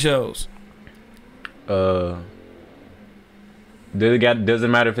 3 TV shows. Does it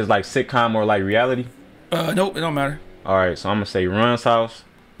matter if it's like sitcom or like reality? Nope, it don't matter. All right, so I'm gonna say Run's House.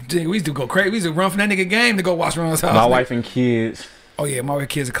 Dude, we used to go crazy. We used to run from that nigga game to go watch Run's House. My Wife and Kids. Oh yeah, My Wife and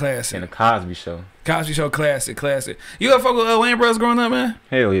Kids a classic. And the Cosby Show. Cosby Show classic. You ever fuck with Wayne Brothers growing up, man?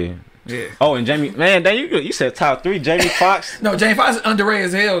 Hell yeah. Yeah. Oh, and Jamie, man, you said top 3. Jamie Foxx. No, Jamie Foxx is underrated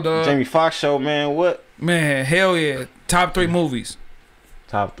as hell, dog. Jamie Foxx show, man. What? Man, hell yeah. Top 3 movies.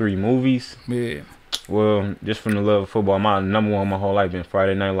 Top 3 movies. Yeah. Well, just from the love of football, my number one my whole life been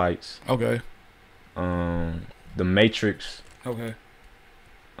Friday Night Lights. Okay. The Matrix. Okay.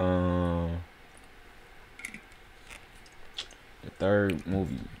 The third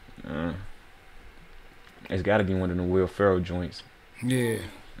movie. It's got to be one of the Will Ferrell joints. Yeah.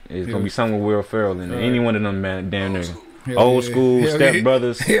 It's gonna be something with Will Ferrell in it. Any one of them, man, damn near. Hell Old School, Step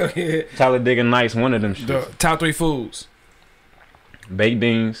Brothers, Hell yeah. Talladega Nights, one of them shit. Top 3 foods. Baked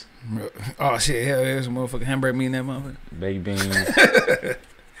beans. Oh shit, hell yeah, some motherfucking hamburger meat in that motherfucker. Baked beans.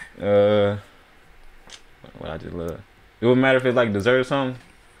 What I just love. It wouldn't matter if it's like dessert or something.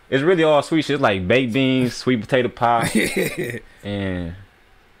 It's really all sweet shit. It's like baked beans, sweet potato pie, and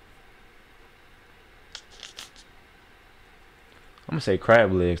I'm gonna say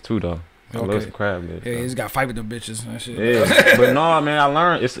crab legs too, though. I love some crab legs. Yeah, he's got to fight with them bitches and shit. Yeah, but no, man, I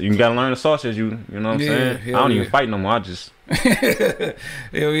learned. You gotta learn the sauces. You know what I'm saying? I don't even fight no more. I just.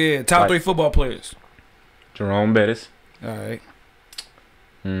 Hell yeah! Top 3 football players. Jerome Bettis. All right.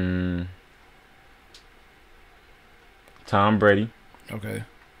 Tom Brady. Okay.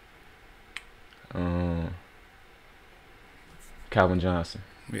 Calvin Johnson.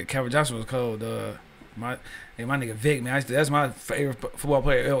 Yeah, Calvin Johnson was cold. My nigga Vic, man. That's my favorite football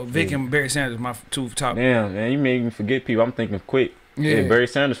player. Vic and Barry Sanders, my 2 top. Damn, man, you made me forget people. I'm thinking quick. Yeah, Barry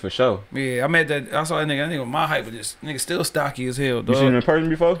Sanders for sure. Yeah, I saw that nigga. That nigga my height, but this nigga still stocky as hell, dog. You seen him in person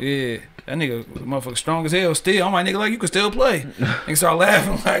before? Yeah. That nigga motherfucker strong as hell still. I'm like, nigga, like you can still play. Nigga start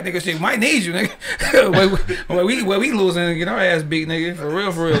laughing like, nigga, shit might need you, nigga. where we losing and get our ass beat, nigga. For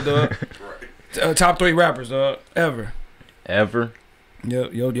real, dog. Top 3 rappers, dog. Ever.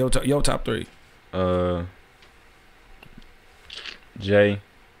 Yep, yo top 3. Jay.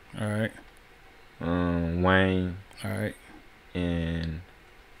 All right. Wayne. All right. And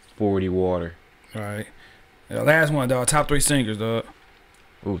 40 Water. All right. Last one, dog. Top 3 singers, dog.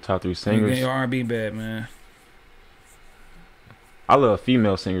 Ooh, top 3 singers. Your R&B bad, man. I love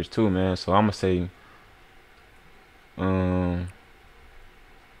female singers too, man. So I'm gonna say,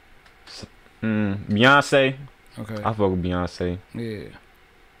 Beyonce. Okay. I fuck with Beyonce. Yeah.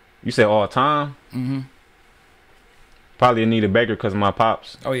 You say all time? Probably Anita Baker because of my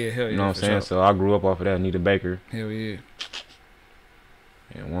pops. Oh yeah, hell yeah. You know what I'm saying? Sure. So I grew up off of that, Anita Baker. Hell yeah.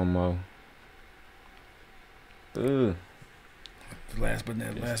 And one more. Last but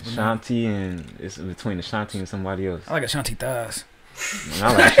not Shanti and it's between Ashanti and somebody else. I like Ashanti thighs.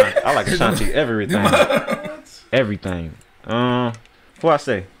 I like Ashanti everything. Everything. Who I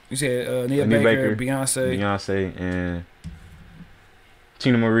say? You said Nia Baker, Beyonce, and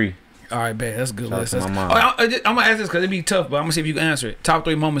Tina Marie. All right, bet. That's a good list. I'm gonna ask this because it'd be tough, but I'm gonna see if you can answer it. Top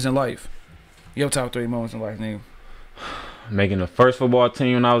 3 moments in life. Your top 3 moments in life, nigga. Making the first football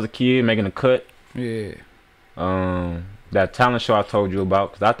team when I was a kid, making a cut. Yeah. That talent show I told you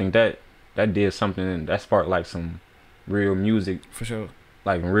about, because I think that did something that sparked like some real music. For sure.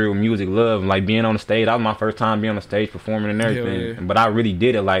 Like real music love, like being on the stage. That was my first time being on the stage performing and everything. Yeah. But I really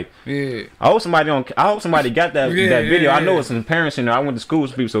did it. Like, yeah. I hope somebody got that video. I know it's some parents in there. I went to school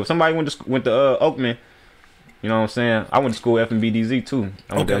with people. So if somebody went to Oakman, you know what I'm saying? I went to school with FMBDZ too.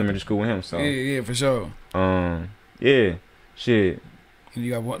 I went to elementary school with him. So yeah, for sure. Yeah, shit. And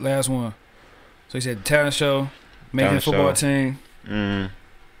you got one last one. So you said talent show, making a football team.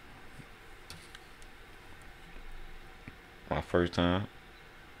 My first time.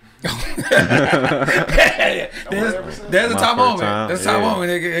 That's a top moment. That's a top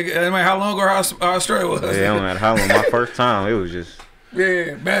moment. No matter how long or how straight it was. Yeah, no matter how long. My first time, it was just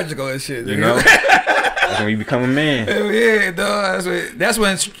magical and shit. You know, that's when you become a man. Hell yeah, dog. That's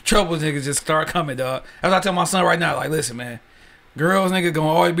when trouble niggas just start coming, dog. That's what I tell my son right now. Like, listen, man, girls nigga gonna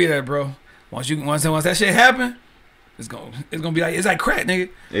always be there, bro. Once that shit happen, it's gonna be like it's like crack, nigga.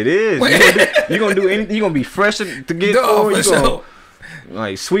 It is. You gonna do anything. You gonna be fresh to get for sure.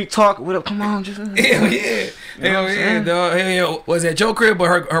 Like sweet talk. What up? Come on, just hell yeah, hell yeah, dog. Hell yeah. Was that your crib or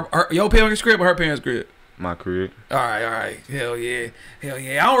her your parents' crib or her parents' crib? My crib. All right. Hell yeah. I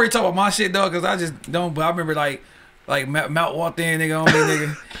don't really talk about my shit, dog, cause I just don't. But I remember like Mount walked in, nigga, on me,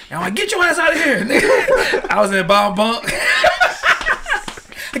 nigga. And I'm like, get your ass out of here, nigga. I was in the bottom bunk.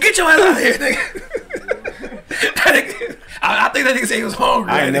 Get your ass out of here, nigga. I think that nigga said he was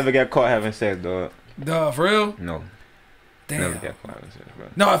hungry. I ain't never got caught having sex, dog. Dog, for real? No. Damn. Never got caught having sex, bro.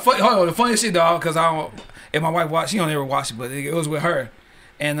 No, hold on. The funny shit, dog, because if my wife watched, she don't ever watch it, but it was with her.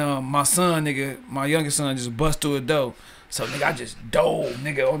 And my son, nigga, my youngest son just bust through a door. So, nigga, I just dove,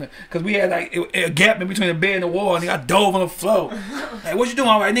 nigga, on because we had, like, a gap in between the bed and the wall, and nigga, I dove on the floor. Like, what you doing?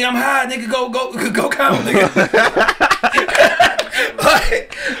 All right, nigga, I'm high, nigga, go count, nigga.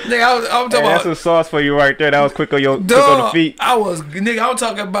 Like, nigga, I'm talking about. That's some sauce for you right there. That was quick on your quick on the feet. Nigga, I'm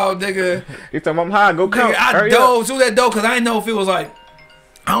talking about, nigga. You talking about I'm high, go count. Nigga, I dove through that door because I didn't know if it was like,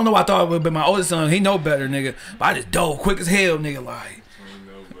 I don't know, I thought it would have been my oldest son. He know better, nigga. But I just dove quick as hell, nigga, like.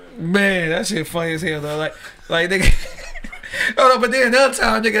 Man, that shit funny as hell, though. Like nigga. Oh no, but then another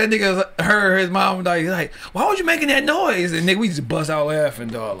time, nigga, that nigga heard his mom like, why was you making that noise? And nigga, we just bust out laughing,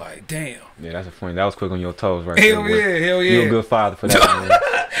 dog. Like, damn. Yeah, that's a funny. That was quick on your toes, right? Hell yeah. You a good father for that. Man.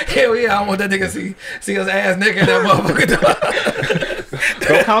 Hell yeah, I want that nigga see his ass naked, that motherfucker, dog.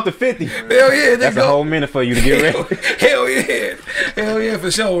 Go count to 50. Hell yeah, nigga. That's a whole minute for you to get ready. Hell yeah,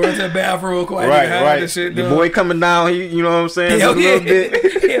 for sure. Run to the bathroom real quick. Right. Shit, your boy coming down, you know what I'm saying? Hell yeah. A little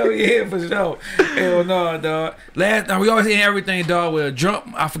bit. Hell yeah, for sure. Hell no, dog. We always end everything, dog, with a drunk.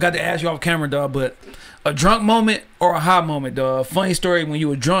 I forgot to ask you off camera, dog, but a drunk moment or a high moment, dog. Funny story when you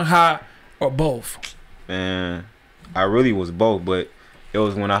were drunk, high, or both. Man, I really was both, but it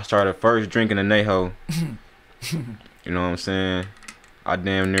was when I started first drinking a Neho. You know what I'm saying? I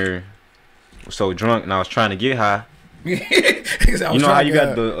damn near was so drunk and I was trying to get high. You know how you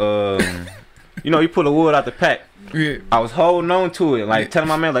got the you pull the wood out the pack. Yeah. I was holding on to it, like telling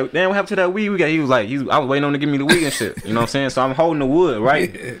my man, like, damn, what happened to that weed we got? He was like, I was waiting on to give me the weed and shit. You know what I'm saying? So I'm holding the wood,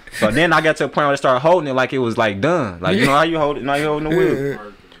 right? Yeah. So then I got to a point where I started holding it like it was like done. Like, you know how you hold it, now you holding the wood.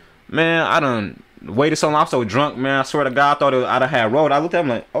 Man, I done waited so long. I'm so drunk, man. I swear to God, I thought I done had rolled. I looked at him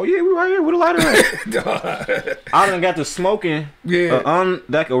like, oh yeah, we right here with a lighter at. I done got to smoking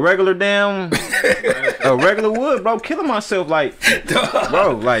like a regular a regular wood, bro. Killing myself, like,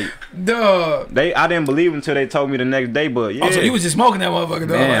 bro, like, I didn't believe until they told me the next day, but yeah. Oh, so you was just smoking that motherfucker, dog.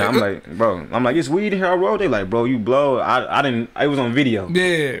 Man, I'm like, it's weed in here. I rolled. They like, bro, you blow. I didn't. It was on video.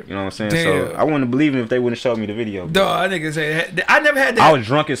 Yeah. You know what I'm saying? Damn. So I wouldn't believe it if they wouldn't show me the video. Dog, I nigga say I never had that. I was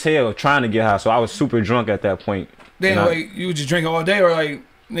drunk as hell trying to get high, so I was super drunk at that point. Damn, like you was just drinking all day, or like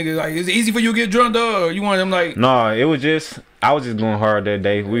nigga, like is it easy for you to get drunk, dog? Or you want them like? No, it was just I was just going hard that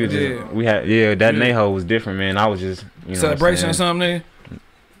day. We were just that Neho was different, man. I was just celebration or something, nigga.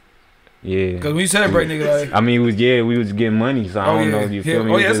 Yeah. Cause when you celebrate, nigga, like, I mean, we was getting money, so I don't know if you feel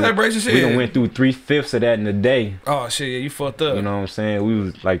me. Oh yeah, celebration shit. We done went through 3/5 of that in a day. Oh shit, yeah, you fucked up. You know what I'm saying? We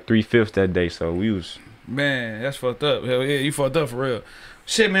was like 3/5 that day, so we was. Man, that's fucked up. Hell yeah, you fucked up for real.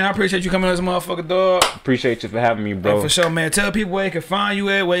 Shit, man, I appreciate you coming on this motherfucker, dog. Appreciate you for having me, bro. For sure, man. Tell people where they can find you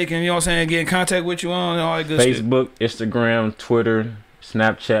at, where they can, you know what I'm saying, get in contact with you on and all that good Facebook, Instagram, Twitter,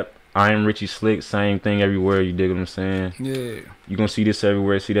 Snapchat. I am Richy Slick. Same thing everywhere. You dig what I'm saying? Yeah. You gonna see this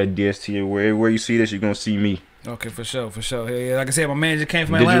everywhere. See that DST everywhere. Where you see this, you gonna see me. Okay, for sure, for sure. Hell yeah. Like I said, my man just came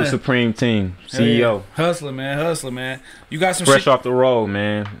from Atlanta. Digital Supreme Team, CEO. Yeah. Hustler, man. You got some fresh shit off the road,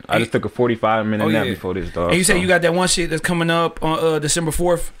 man. I just took a 45-minute nap before this, dog. And you said you got that one shit that's coming up on December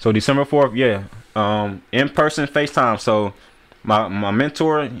 4th? So December 4th, yeah. In-person FaceTime. So my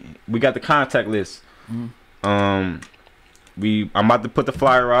mentor, we got the contact list. I'm about to put the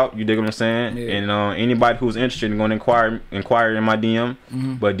flyer out. You dig what I'm saying? Yeah. And anybody who's interested in going to inquire in my DM.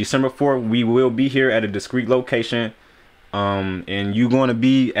 But December 4th, we will be here at a discreet location. And you going to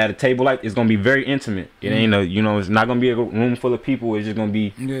be at a table like it's gonna be very intimate. It ain't a, you know, it's not gonna be a room full of people. It's just gonna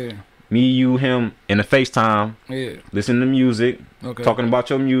be me, you, him in a FaceTime. Listening to music. Talking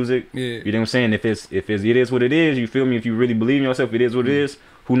about your music. You know what I'm saying? If it is what it is, you feel me? If you really believe in yourself, it is what it is.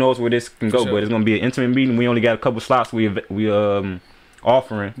 Who knows where this can go? But it's gonna be an intimate meeting. We only got a couple slots we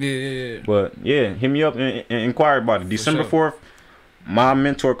offering. But yeah, hit me up and inquire about it. December 4th, my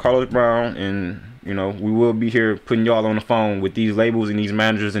mentor Carlos Brown, and you know we will be here putting y'all on the phone with these labels and these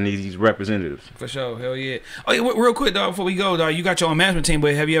managers and these representatives. For sure, hell yeah. Oh yeah, real quick, dog, before we go, dog, you got your own management team,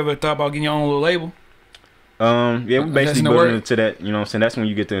 but have you ever thought about getting your own little label? Yeah, we basically building into that. You know what I'm saying? That's when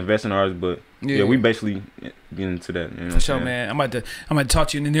you get to invest in ours, but yeah, we basically get into that. You know, for sure, man. I'm about to talk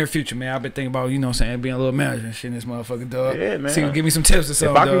to you in the near future, man. I've been thinking about, you know what I'm saying, being a little manager and shit in this motherfucking dog. Yeah, man. See, give me some tips or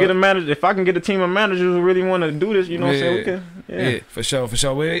something. If I can get a manager, if I can get a team of managers who really want to do this, you know what I'm saying, we can. Yeah, for sure, for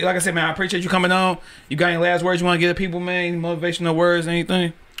sure. Well, like I said, man, I appreciate you coming on. You got any last words you want to give to people, man? Any motivational words,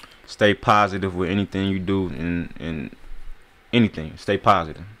 anything? Stay positive with anything you do and anything. Stay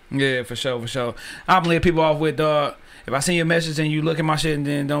positive. Yeah, for sure, for sure. I'm gonna let people off with, if I send you a message and you look at my shit and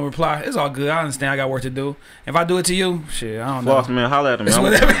then don't reply, it's all good. I understand. I got work to do. If I do it to you, shit, I don't know. Floss, man, holla at him.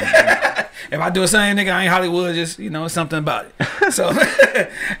 If I do a same nigga, I ain't Hollywood. Just, you know, something about it. So,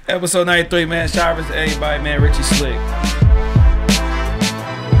 episode 93, man. Shout out to everybody, man. Richy Slick.